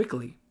way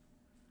quickly.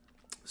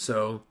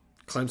 So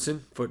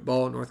Clemson,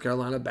 football, North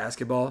Carolina,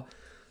 basketball,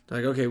 they're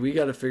like, okay, we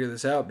got to figure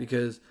this out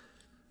because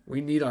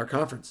we need our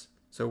conference.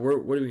 So what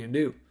are we going to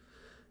do?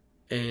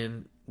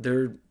 And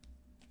they're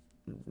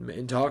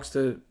in talks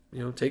to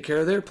take care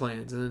of their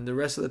plans, and then the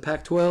rest of the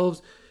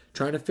Pac-12s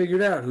trying to figure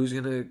it out who's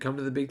going to come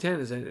to the Big Ten.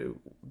 Is that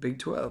Big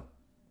 12?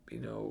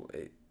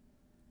 And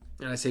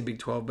I say Big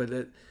 12, but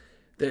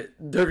they're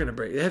going to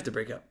break. They have to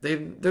break up. They're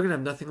going to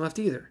have nothing left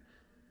either.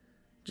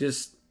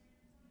 Just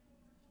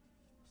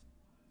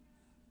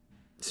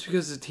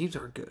because the teams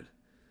aren't good.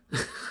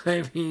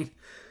 I mean,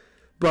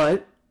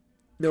 but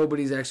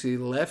nobody's actually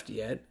left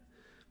yet.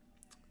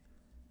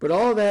 But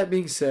all that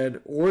being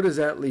said, where does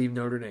that leave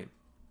Notre Dame?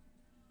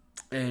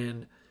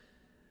 And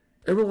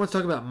everyone wants to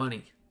talk about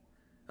money.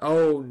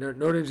 Oh,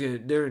 Notre Dame's they're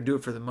gonna do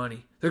it for the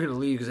money. They're gonna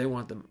leave because they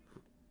want them.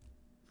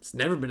 It's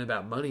never been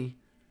about money.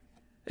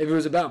 If it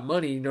was about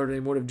money, Notre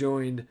Dame would have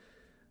joined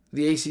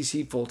the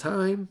ACC full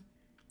time.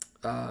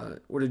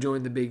 Would have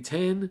joined the Big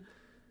Ten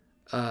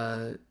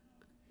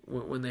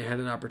when they had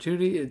an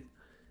opportunity.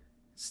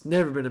 It's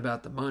never been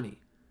about the money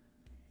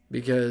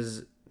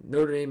because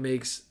Notre Dame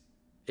makes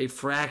a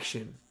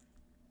fraction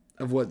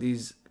of what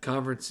these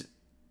conference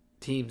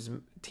teams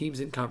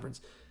in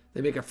conference,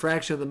 they make a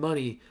fraction of the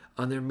money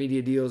on their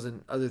media deals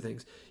and other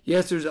things.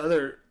 Yes, there's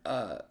other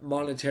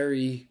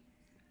monetary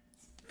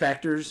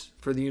factors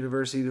for the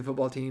university, the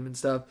football team and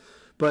stuff,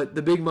 but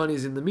the big money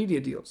is in the media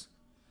deals.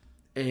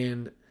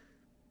 And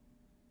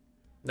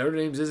Notre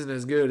Dame's isn't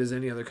as good as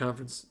any other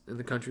conference in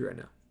the country right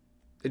now.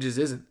 It just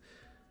isn't.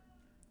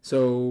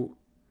 So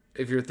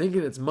if you're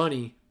thinking it's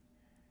money,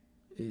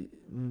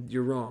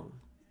 you're wrong.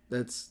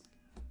 That's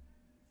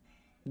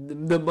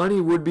the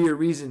money would be a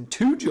reason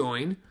to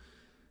join,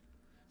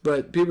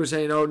 but people are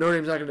saying, "Oh, Notre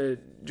Dame's not going to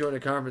join a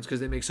conference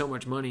because they make so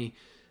much money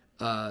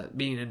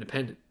being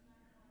independent."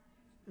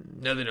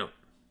 No, they don't.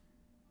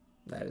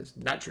 That is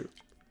not true.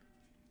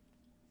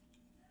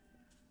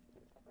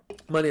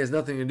 Money has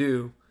nothing to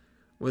do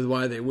with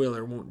why they will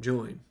or won't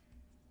join.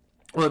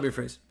 Well, let me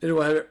rephrase. It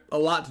will have a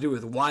lot to do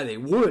with why they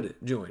would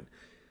join,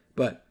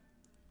 but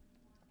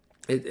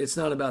it's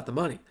not about the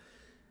money.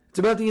 It's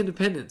about the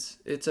independence.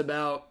 It's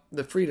about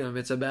the freedom.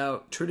 It's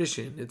about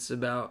tradition. It's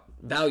about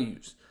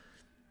values.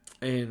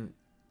 And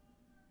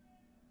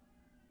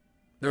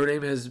Notre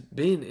Dame has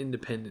been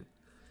independent.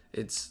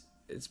 It's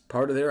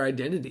part of their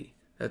identity.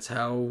 That's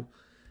how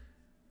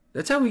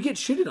we get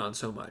shitted on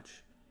so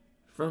much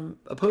from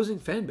opposing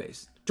fan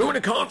base. Join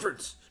a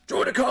conference.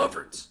 Join a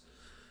conference.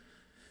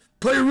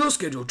 Play a real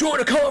schedule.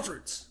 Join a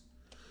conference.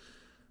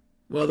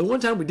 Well, the one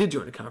time we did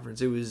join a conference,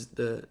 it was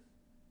the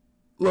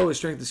lowest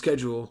strength of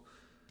schedule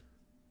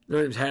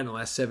Notre Dame's had in the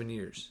last 7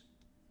 years.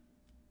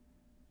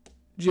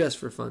 Just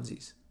for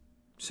funsies.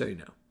 So you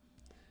know.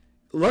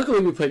 Luckily,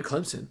 we played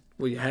Clemson.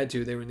 Well, you had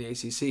to. They were in the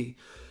ACC.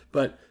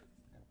 But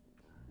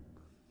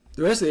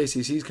the rest of the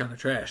ACC is kind of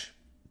trash.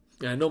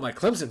 And I know my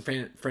Clemson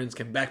friends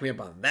can back me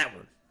up on that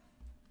one.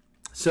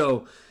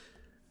 So,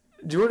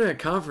 joining a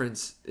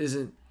conference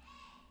isn't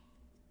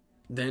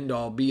the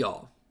end-all,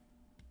 be-all.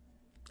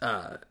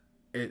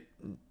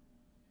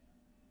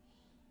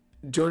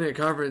 Joining a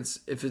conference,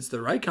 if it's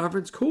the right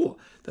conference, cool.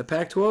 The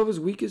Pac-12 is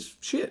weak as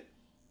shit.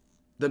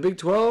 The Big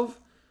 12,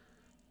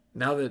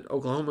 now that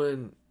Oklahoma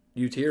and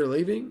UT are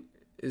leaving,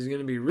 is going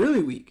to be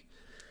really weak.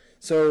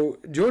 So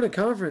join a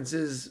conference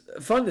is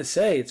fun to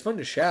say. It's fun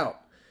to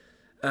shout.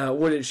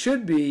 What it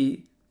should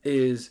be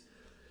is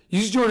you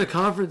just join a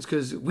conference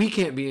because we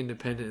can't be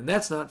independent, and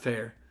that's not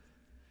fair.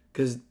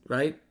 Because,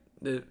 right,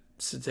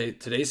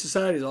 today's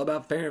society is all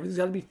about fair. Everything's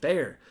got to be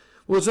fair.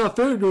 Well, it's not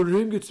fair. Notre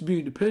Dame gets to be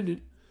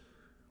independent.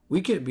 We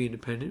can't be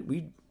independent.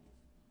 We'd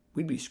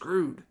be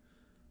screwed.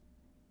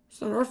 It's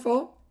not our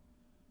fault.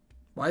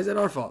 Why is that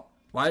our fault?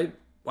 Why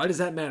does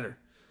that matter?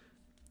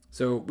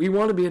 So we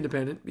want to be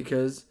independent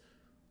because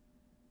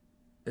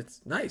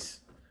it's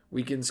nice.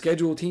 We can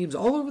schedule teams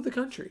all over the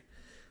country.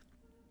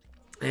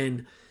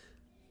 And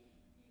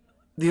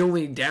the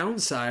only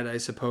downside, I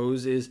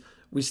suppose, is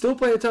we still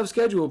play a tough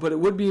schedule, but it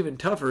would be even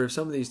tougher if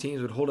some of these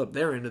teams would hold up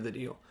their end of the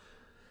deal.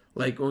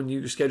 Like when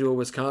you schedule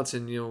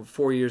Wisconsin,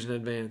 4 years in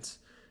advance.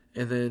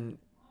 And then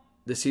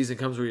the season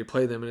comes where you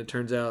play them, and it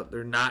turns out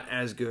they're not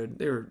as good.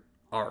 They were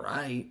all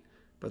right,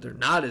 but they're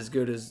not as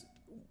good as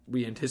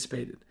we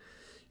anticipated.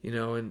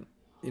 And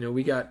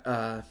we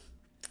got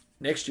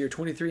next year,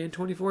 23 and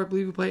 24, I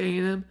believe we play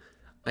A&M.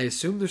 I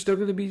assume they're still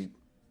going to be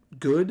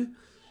good,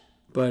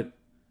 but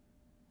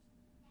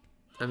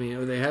I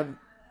mean, they have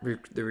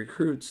the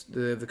recruits,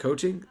 the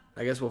coaching.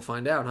 I guess we'll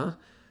find out, huh?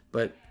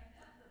 But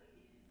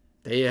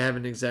they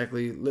haven't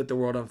exactly lit the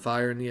world on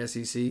fire in the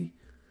SEC.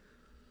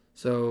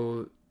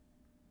 So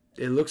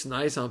it looks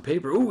nice on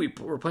paper. Ooh,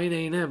 we're playing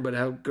A&M, but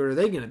how good are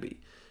they going to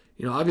be?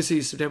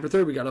 Obviously September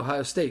 3rd we got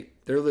Ohio State.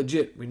 They're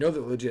legit. We know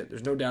they're legit.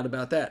 There's no doubt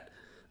about that.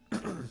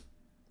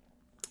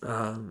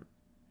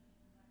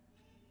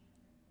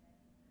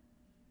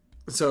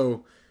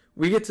 So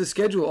we get to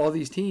schedule all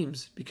these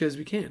teams because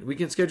we can. We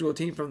can schedule a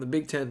team from the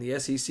Big Ten, the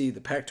SEC,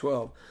 the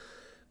Pac-12,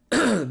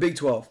 the Big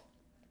 12,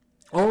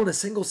 all in a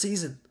single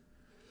season.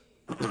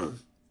 Trying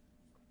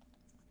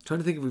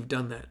to think if we've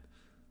done that.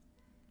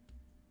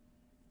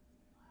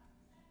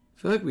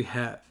 I feel like we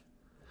have.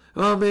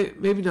 Well,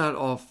 maybe not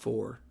all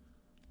four.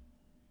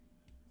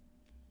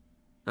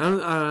 I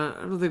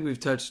don't think we've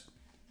touched,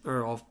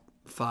 or all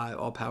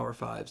Power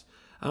Fives.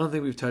 I don't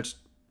think we've touched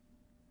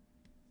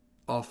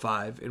all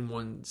 5 in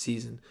one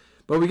season.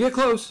 But we get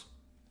close.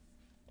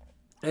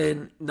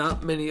 And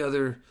not many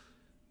other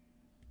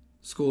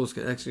schools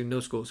can, actually no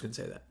schools can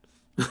say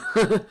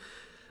that.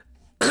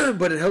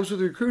 But it helps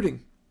with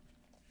recruiting.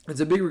 It's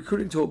a big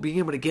recruiting tool, being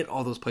able to get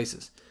all those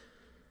places.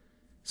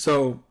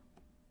 So,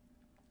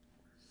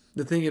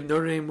 the thing, if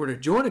Notre Dame were to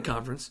join a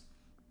conference,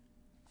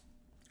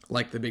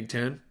 like the Big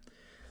Ten,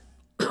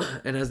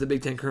 and as the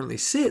Big Ten currently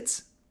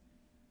sits,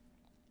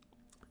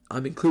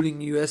 I'm including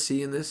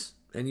USC in this,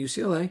 and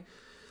UCLA,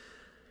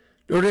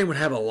 Notre Dame would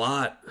have a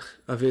lot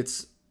of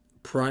its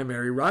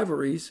primary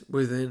rivalries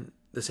within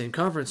the same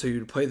conference, so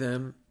you'd play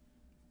them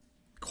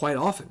quite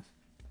often.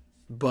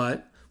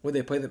 But would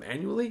they play them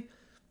annually?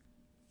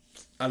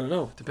 I don't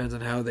know. Depends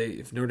on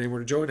if Notre Dame were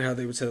to join, how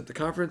they would set up the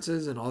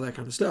conferences and all that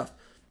kind of stuff.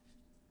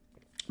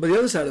 But the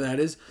other side of that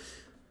is,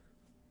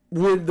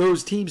 would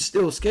those teams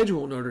still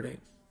schedule Notre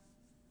Dame?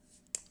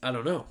 I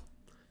don't know.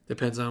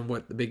 Depends on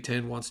what the Big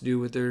Ten wants to do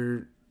with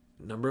their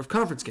number of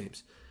conference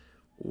games.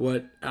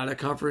 What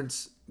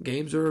out-of-conference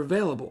games are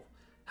available?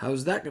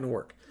 How's that going to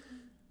work?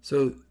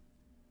 So,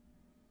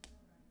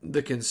 the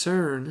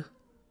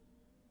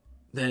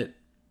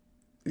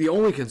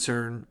only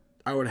concern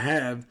I would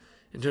have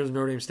in terms of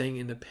Notre Dame staying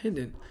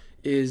independent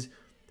is,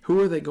 who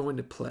are they going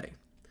to play?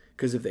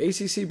 Because if the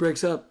ACC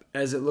breaks up,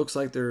 as it looks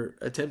like they're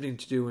attempting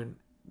to do and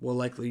will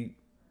likely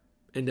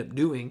end up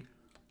doing,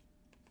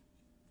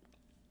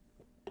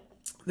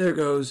 there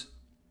goes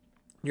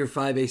your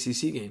 5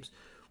 ACC games,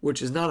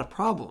 which is not a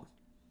problem.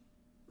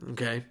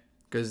 Okay?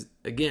 Because,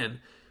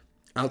 again,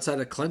 outside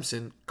of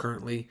Clemson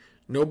currently,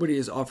 nobody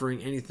is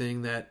offering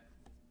anything that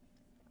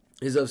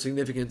is of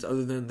significance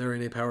other than they're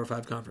in a Power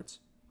 5 conference.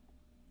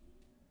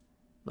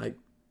 Like,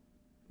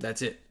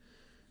 that's it.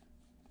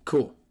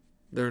 Cool.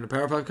 They're in a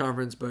Power 5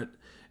 conference, but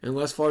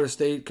unless Florida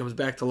State comes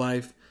back to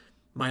life,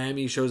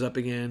 Miami shows up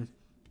again,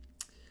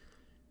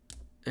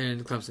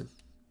 and Clemson.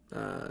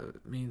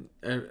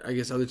 I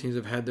guess other teams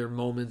have had their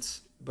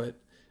moments, but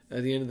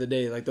at the end of the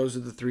day, like, those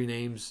are the 3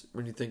 names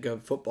when you think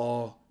of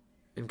football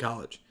in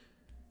college.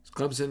 It's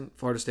Clemson,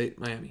 Florida State,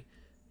 Miami.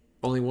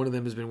 Only one of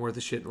them has been worth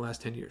a shit in the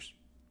last 10 years.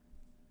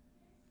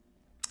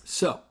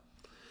 So,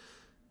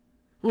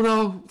 well,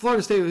 no,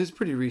 Florida State is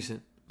pretty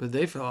recent, but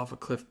they fell off a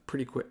cliff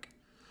pretty quick.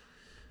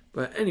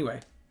 But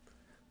anyway,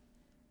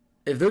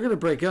 if they're going to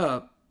break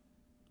up,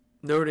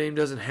 Notre Dame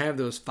doesn't have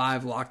those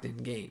 5 locked-in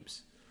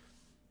games.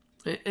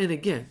 And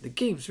again, the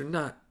games are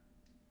not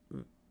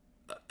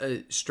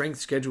a strength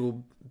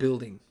schedule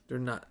building. They're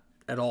not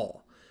at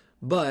all.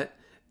 But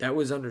that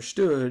was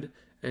understood,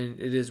 and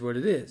it is what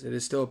it is. It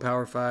is still a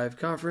Power 5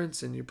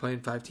 conference, and you're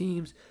playing 5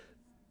 teams.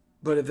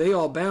 But if they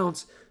all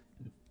bounce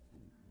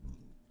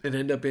and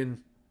end up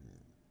in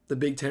the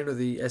Big Ten or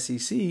the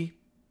SEC,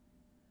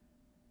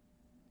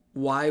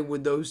 why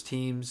would those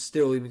teams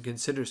still even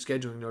consider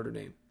scheduling Notre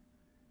Dame?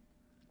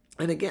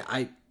 And again,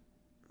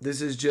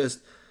 this is just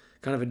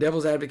kind of a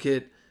devil's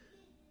advocate.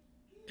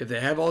 If they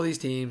have all these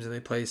teams and they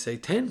play, say,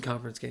 10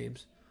 conference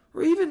games,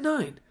 or even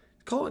 9,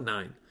 call it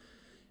 9.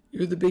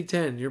 You're the Big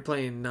Ten. You're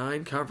playing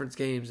 9 conference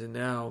games, and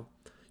now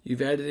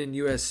you've added in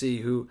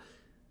USC, who,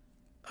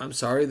 I'm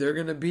sorry, they're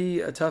going to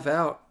be a tough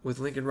out with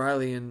Lincoln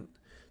Riley and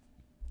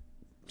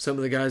some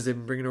of the guys they've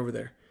been bringing over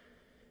there.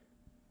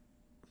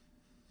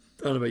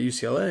 I don't know about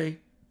UCLA,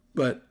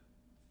 but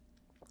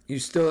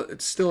it's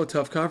still a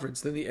tough conference.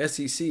 Then the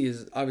SEC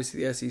is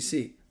obviously the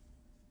SEC.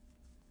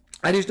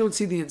 I just don't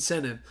see the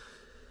incentive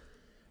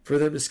for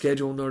them to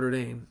schedule Notre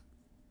Dame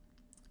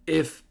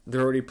if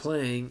they're already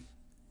playing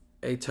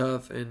a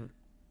tough and,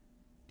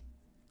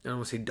 I don't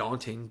want to say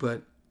daunting,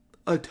 but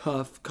a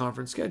tough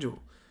conference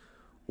schedule.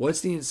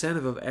 What's the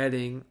incentive of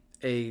adding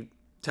a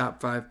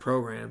top 5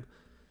 program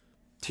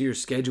to your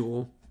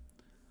schedule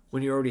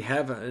when you already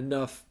have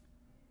enough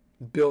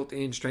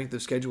built-in strength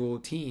of schedule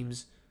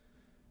teams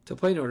to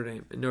play Notre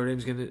Dame? And Notre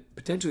Dame's going to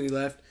potentially be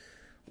left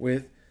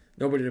with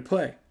nobody to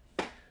play.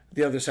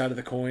 The other side of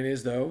the coin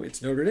is, though,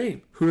 it's Notre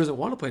Dame. Who doesn't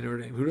want to play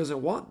Notre Dame? Who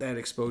doesn't want that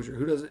exposure?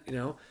 Who doesn't,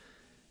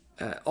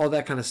 all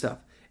that kind of stuff.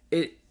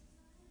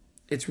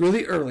 It's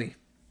really early,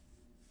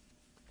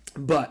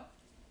 but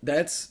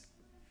that's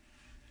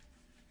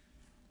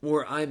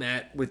where I'm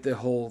at with the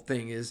whole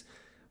thing. Is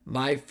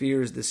my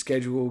fear is the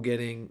schedule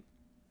getting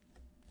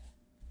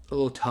a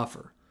little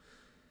tougher.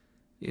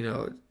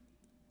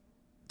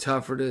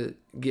 Tougher to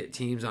get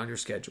teams on your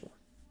schedule.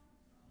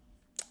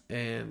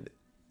 And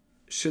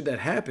should that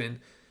happen,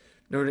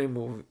 Notre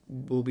Dame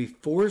will be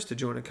forced to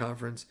join a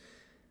conference,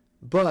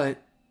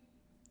 but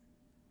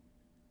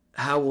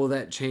how will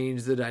that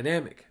change the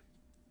dynamic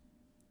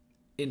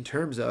in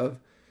terms of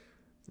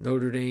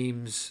Notre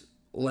Dame's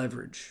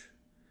leverage?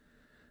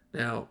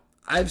 Now,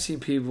 I've seen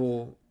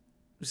people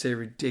say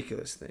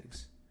ridiculous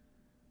things.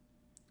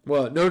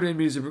 Well, Notre Dame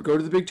needs to go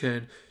to the Big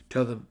Ten,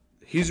 tell them,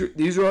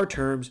 these are our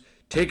terms,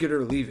 take it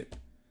or leave it.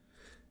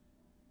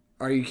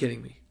 Are you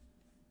kidding me?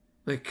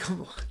 Like,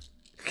 come on.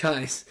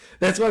 Guys,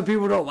 that's why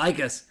people don't like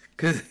us.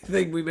 because they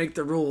think we make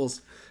the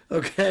rules.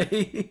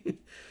 Okay,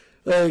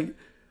 like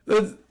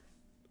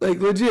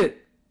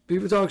legit.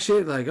 People talk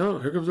shit like, oh,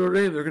 here comes Notre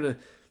Dame. They're gonna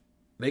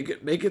make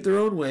it their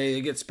own way. They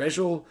get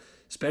special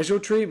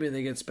treatment.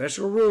 They get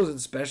special rules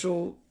and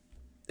special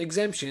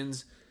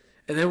exemptions.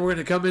 And then we're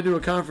gonna come into a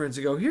conference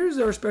and go, here's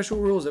our special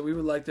rules that we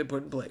would like to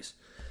put in place.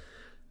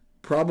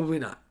 Probably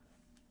not.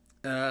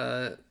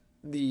 Well,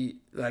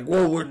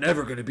 we're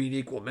never gonna be an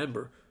equal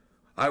member.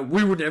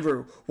 We would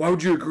never. Why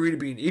would you agree to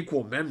be an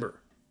equal member?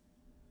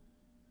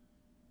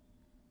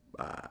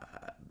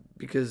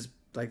 Because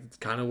it's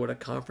kind of what a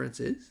conference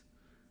is.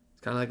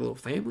 It's kind of like a little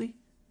family.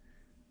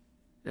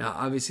 Now,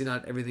 obviously,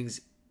 not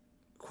everything's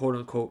quote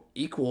unquote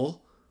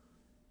equal,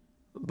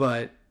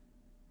 but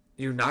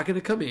you're not going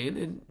to come in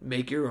and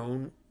make your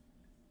own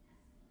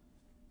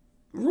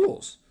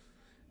rules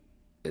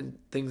and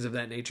things of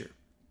that nature.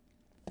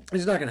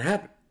 It's not going to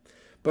happen.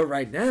 But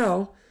right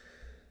now,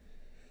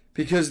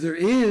 because there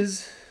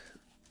is,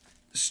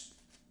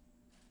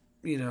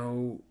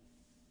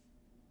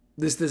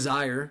 this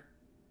desire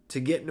to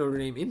get Notre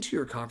Dame into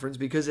your conference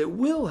because it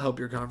will help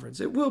your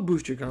conference. It will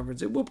boost your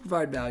conference. It will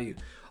provide value.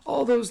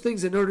 All those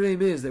things that Notre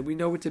Dame is that we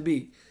know it to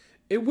be.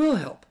 It will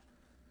help.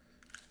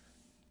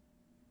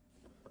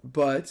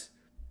 But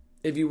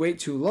if you wait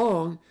too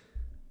long,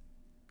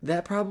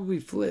 that probably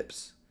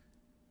flips.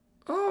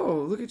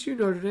 Oh, look at you,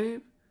 Notre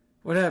Dame.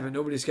 What happened?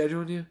 Nobody's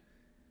scheduling you?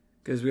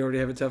 Because we already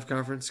have a tough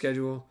conference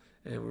schedule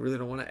and we really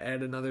don't want to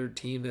add another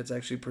team that's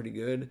actually pretty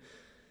good.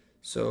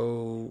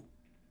 So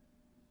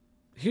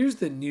here's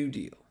the new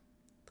deal.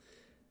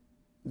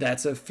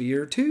 That's a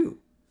fear too,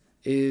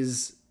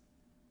 is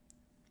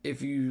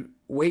if you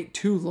wait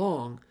too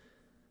long,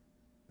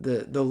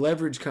 the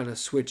leverage kind of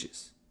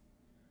switches.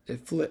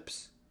 It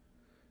flips.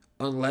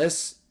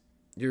 Unless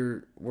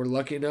we're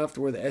lucky enough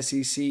to where the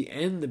SEC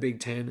and the Big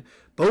Ten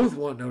both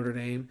want Notre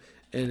Dame,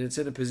 and it's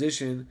in a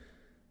position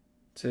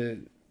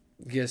to,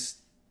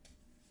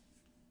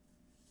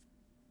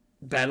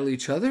 battle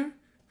each other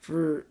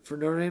for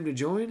Notre Dame to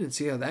join and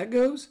see how that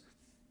goes.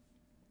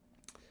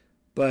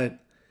 But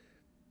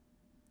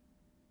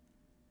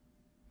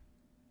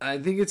I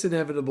think it's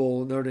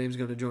inevitable Notre Dame's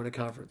going to join a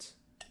conference.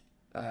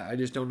 I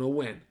just don't know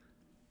when.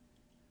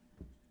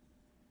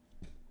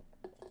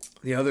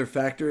 The other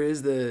factor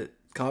is the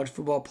college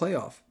football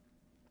playoff.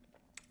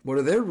 What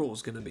are their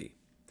rules going to be?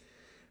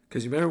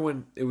 Because you remember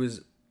when it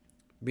was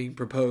being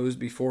proposed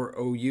before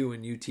OU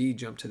and UT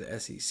jumped to the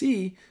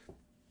SEC,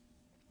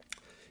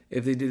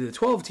 if they did a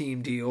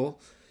 12-team deal,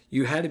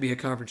 you had to be a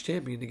conference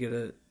champion to get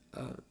a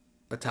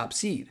top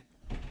seed.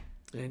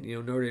 And,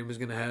 Notre Dame was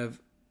going to have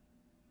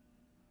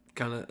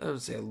kind of, I don't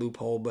say a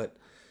loophole, but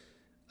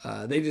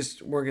they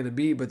just weren't going to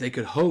be, but they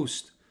could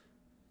host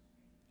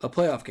a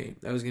playoff game.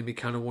 That was going to be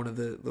kind of one of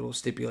the little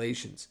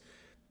stipulations.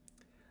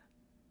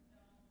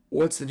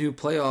 What's the new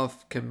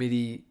playoff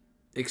committee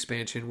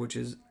expansion, which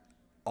is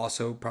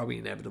also probably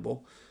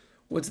inevitable?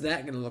 What's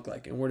that going to look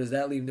like? And where does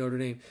that leave Notre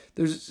Dame?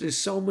 There's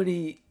so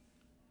many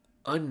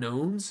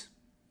unknowns,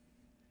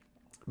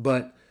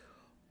 but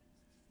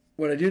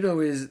what I do know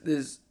is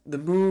the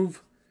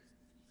move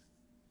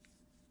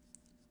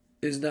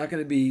is not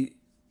going to be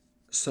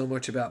so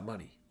much about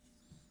money.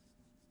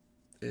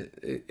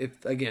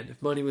 If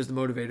money was the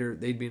motivator,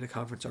 they'd be in a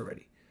conference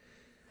already.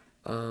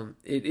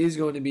 It is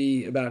going to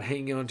be about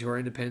hanging on to our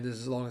independence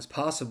as long as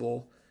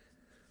possible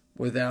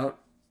without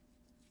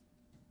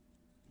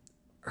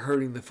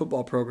hurting the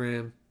football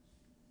program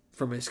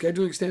from a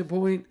scheduling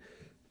standpoint,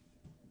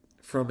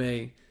 from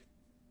a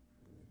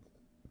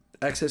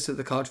access to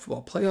the college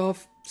football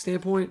playoff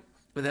standpoint.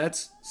 And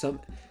that's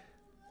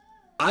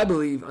I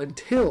believe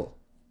until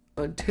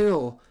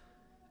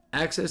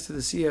access to the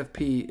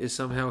CFP is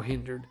somehow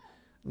hindered,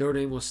 Notre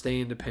Dame will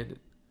stay independent.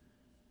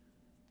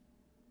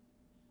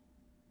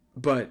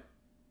 But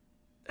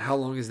how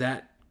long is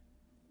that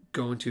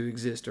going to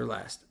exist or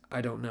last?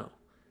 I don't know.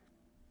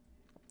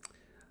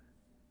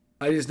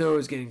 I just know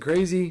it's getting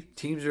crazy.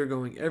 Teams are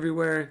going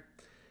everywhere.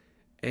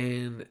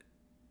 And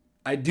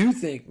I do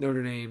think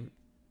Notre Dame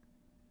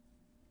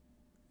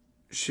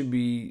should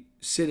be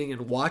sitting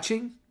and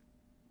watching,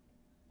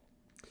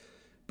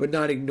 but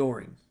not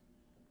ignoring.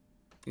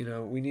 We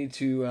need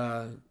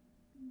to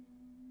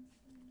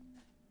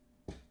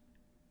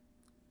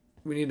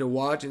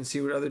watch and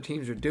see what other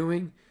teams are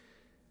doing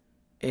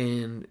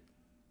and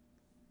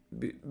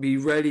be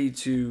ready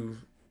to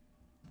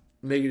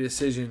make a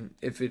decision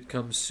if it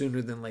comes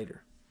sooner than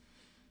later.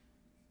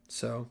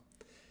 So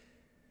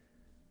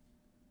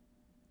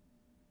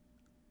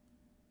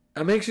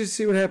I'm anxious to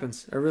see what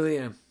happens. I really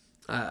am.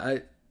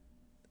 I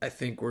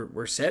think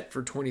we're set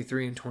for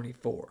 23 and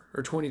 24,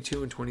 or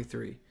 22 and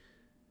 23.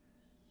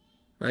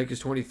 Right? Because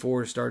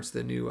 24 starts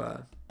the new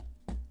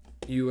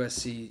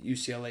USC,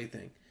 UCLA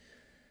thing.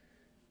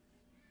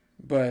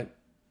 But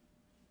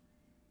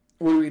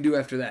what do we do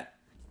after that?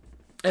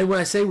 And when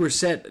I say we're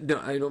set, no,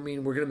 I don't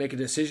mean we're going to make a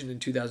decision in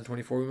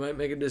 2024. We might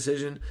make a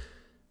decision,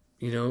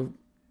 3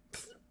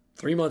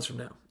 months from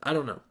now. I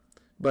don't know.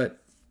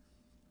 But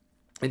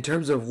in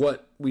terms of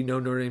what we know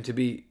Notre Dame to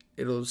be,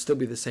 it'll still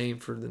be the same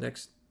for the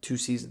next 2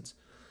 seasons.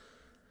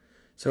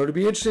 So it'll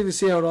be interesting to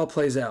see how it all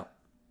plays out.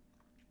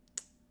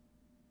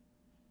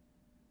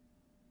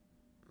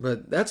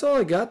 But that's all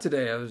I got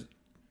today.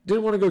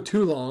 Didn't want to go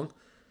too long.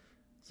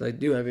 So I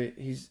do have it.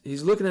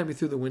 He's looking at me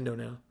through the window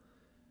now.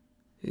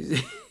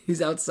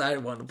 He's outside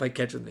wanting to play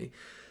catch with me.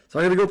 So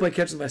I'm going to go play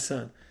catch with my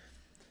son.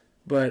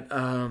 But,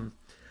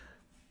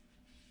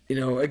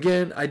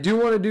 again, I do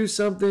want to do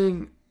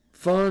something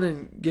fun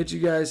and get you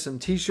guys some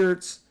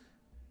t-shirts.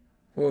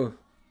 Well,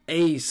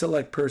 a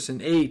select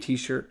person, a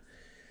t-shirt.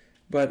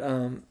 But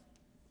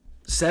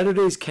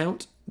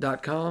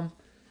SatursdaysCount.com,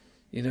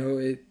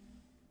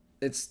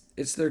 it's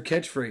their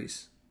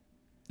catchphrase.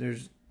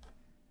 There's,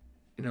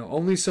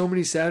 only so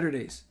many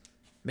Saturdays.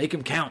 Make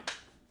them count.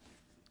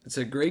 It's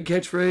a great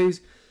catchphrase.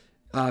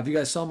 If you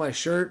guys saw my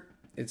shirt,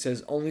 it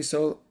says only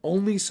so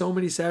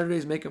many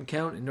Saturdays, make them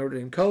count in Notre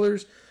Dame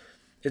colors.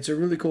 It's a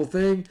really cool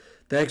thing.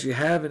 They actually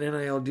have an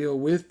NIL deal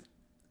with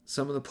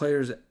some of the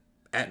players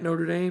at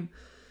Notre Dame.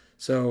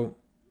 So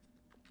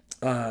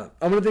I'm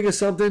going to think of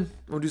something.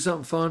 We'll do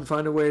something fun,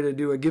 find a way to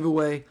do a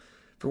giveaway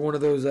for one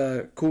of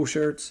those cool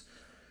shirts.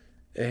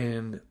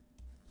 And,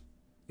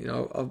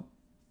 I'll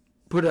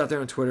put it out there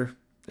on Twitter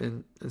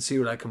and see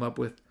what I come up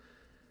with.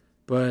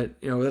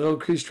 But, that'll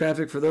increase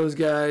traffic for those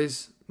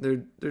guys. They're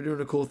doing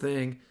a cool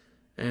thing.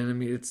 And, I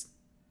mean, it's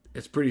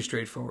pretty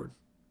straightforward.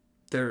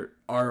 There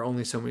are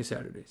only so many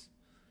Saturdays.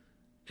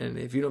 And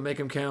if you don't make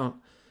them count,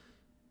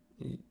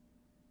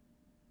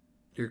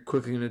 you're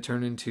quickly going to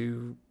turn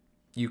into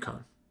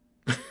UConn.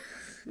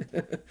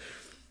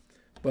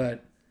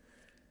 But,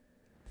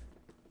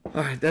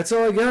 all right, that's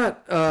all I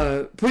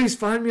got. Please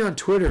find me on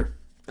Twitter.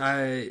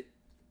 Thank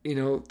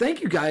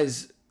you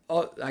guys.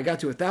 I got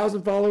to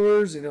 1,000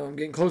 followers. I'm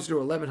getting closer to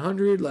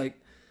 1,100.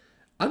 Like,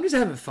 I'm just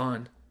having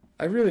fun.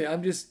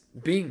 I'm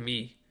just being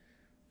me.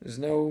 That's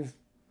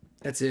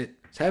it.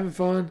 Just having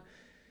fun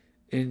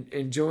and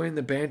enjoying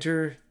the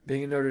banter,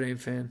 being a Notre Dame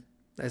fan.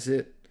 That's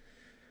it.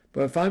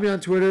 But find me on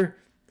Twitter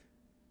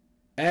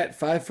at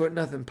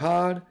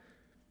 5footnothingpod.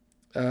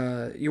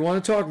 You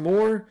want to talk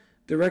more?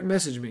 Direct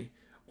message me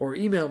or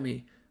email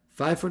me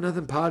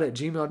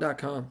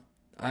 5footnothingpod@gmail.com.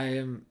 I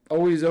am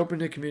always open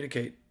to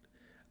communicate.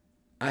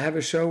 I have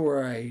a show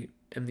where I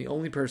am the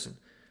only person.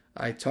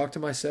 I talk to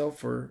myself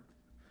for,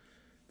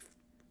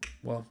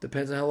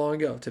 depends on how long I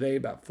go. Today,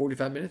 about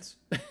 45 minutes.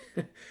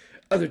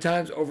 Other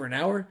times, over an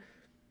hour.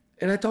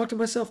 And I talk to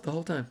myself the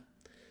whole time.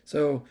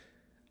 So,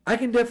 I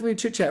can definitely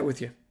chit-chat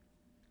with you.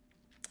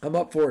 I'm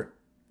up for it.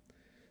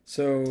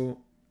 So,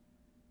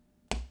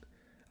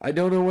 I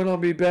don't know when I'll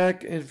be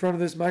back in front of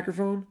this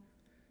microphone.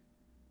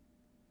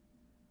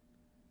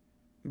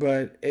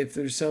 But if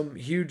there's some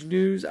huge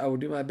news, I will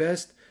do my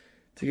best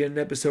to get an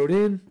episode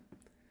in.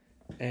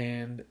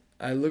 And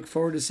I look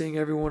forward to seeing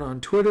everyone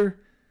on Twitter.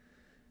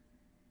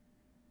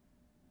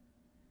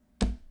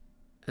 And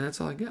that's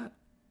all I got.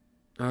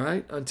 All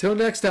right. Until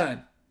next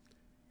time.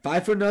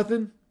 5 foot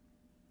nothing.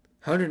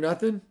 100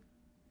 nothing.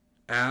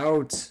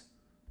 Out.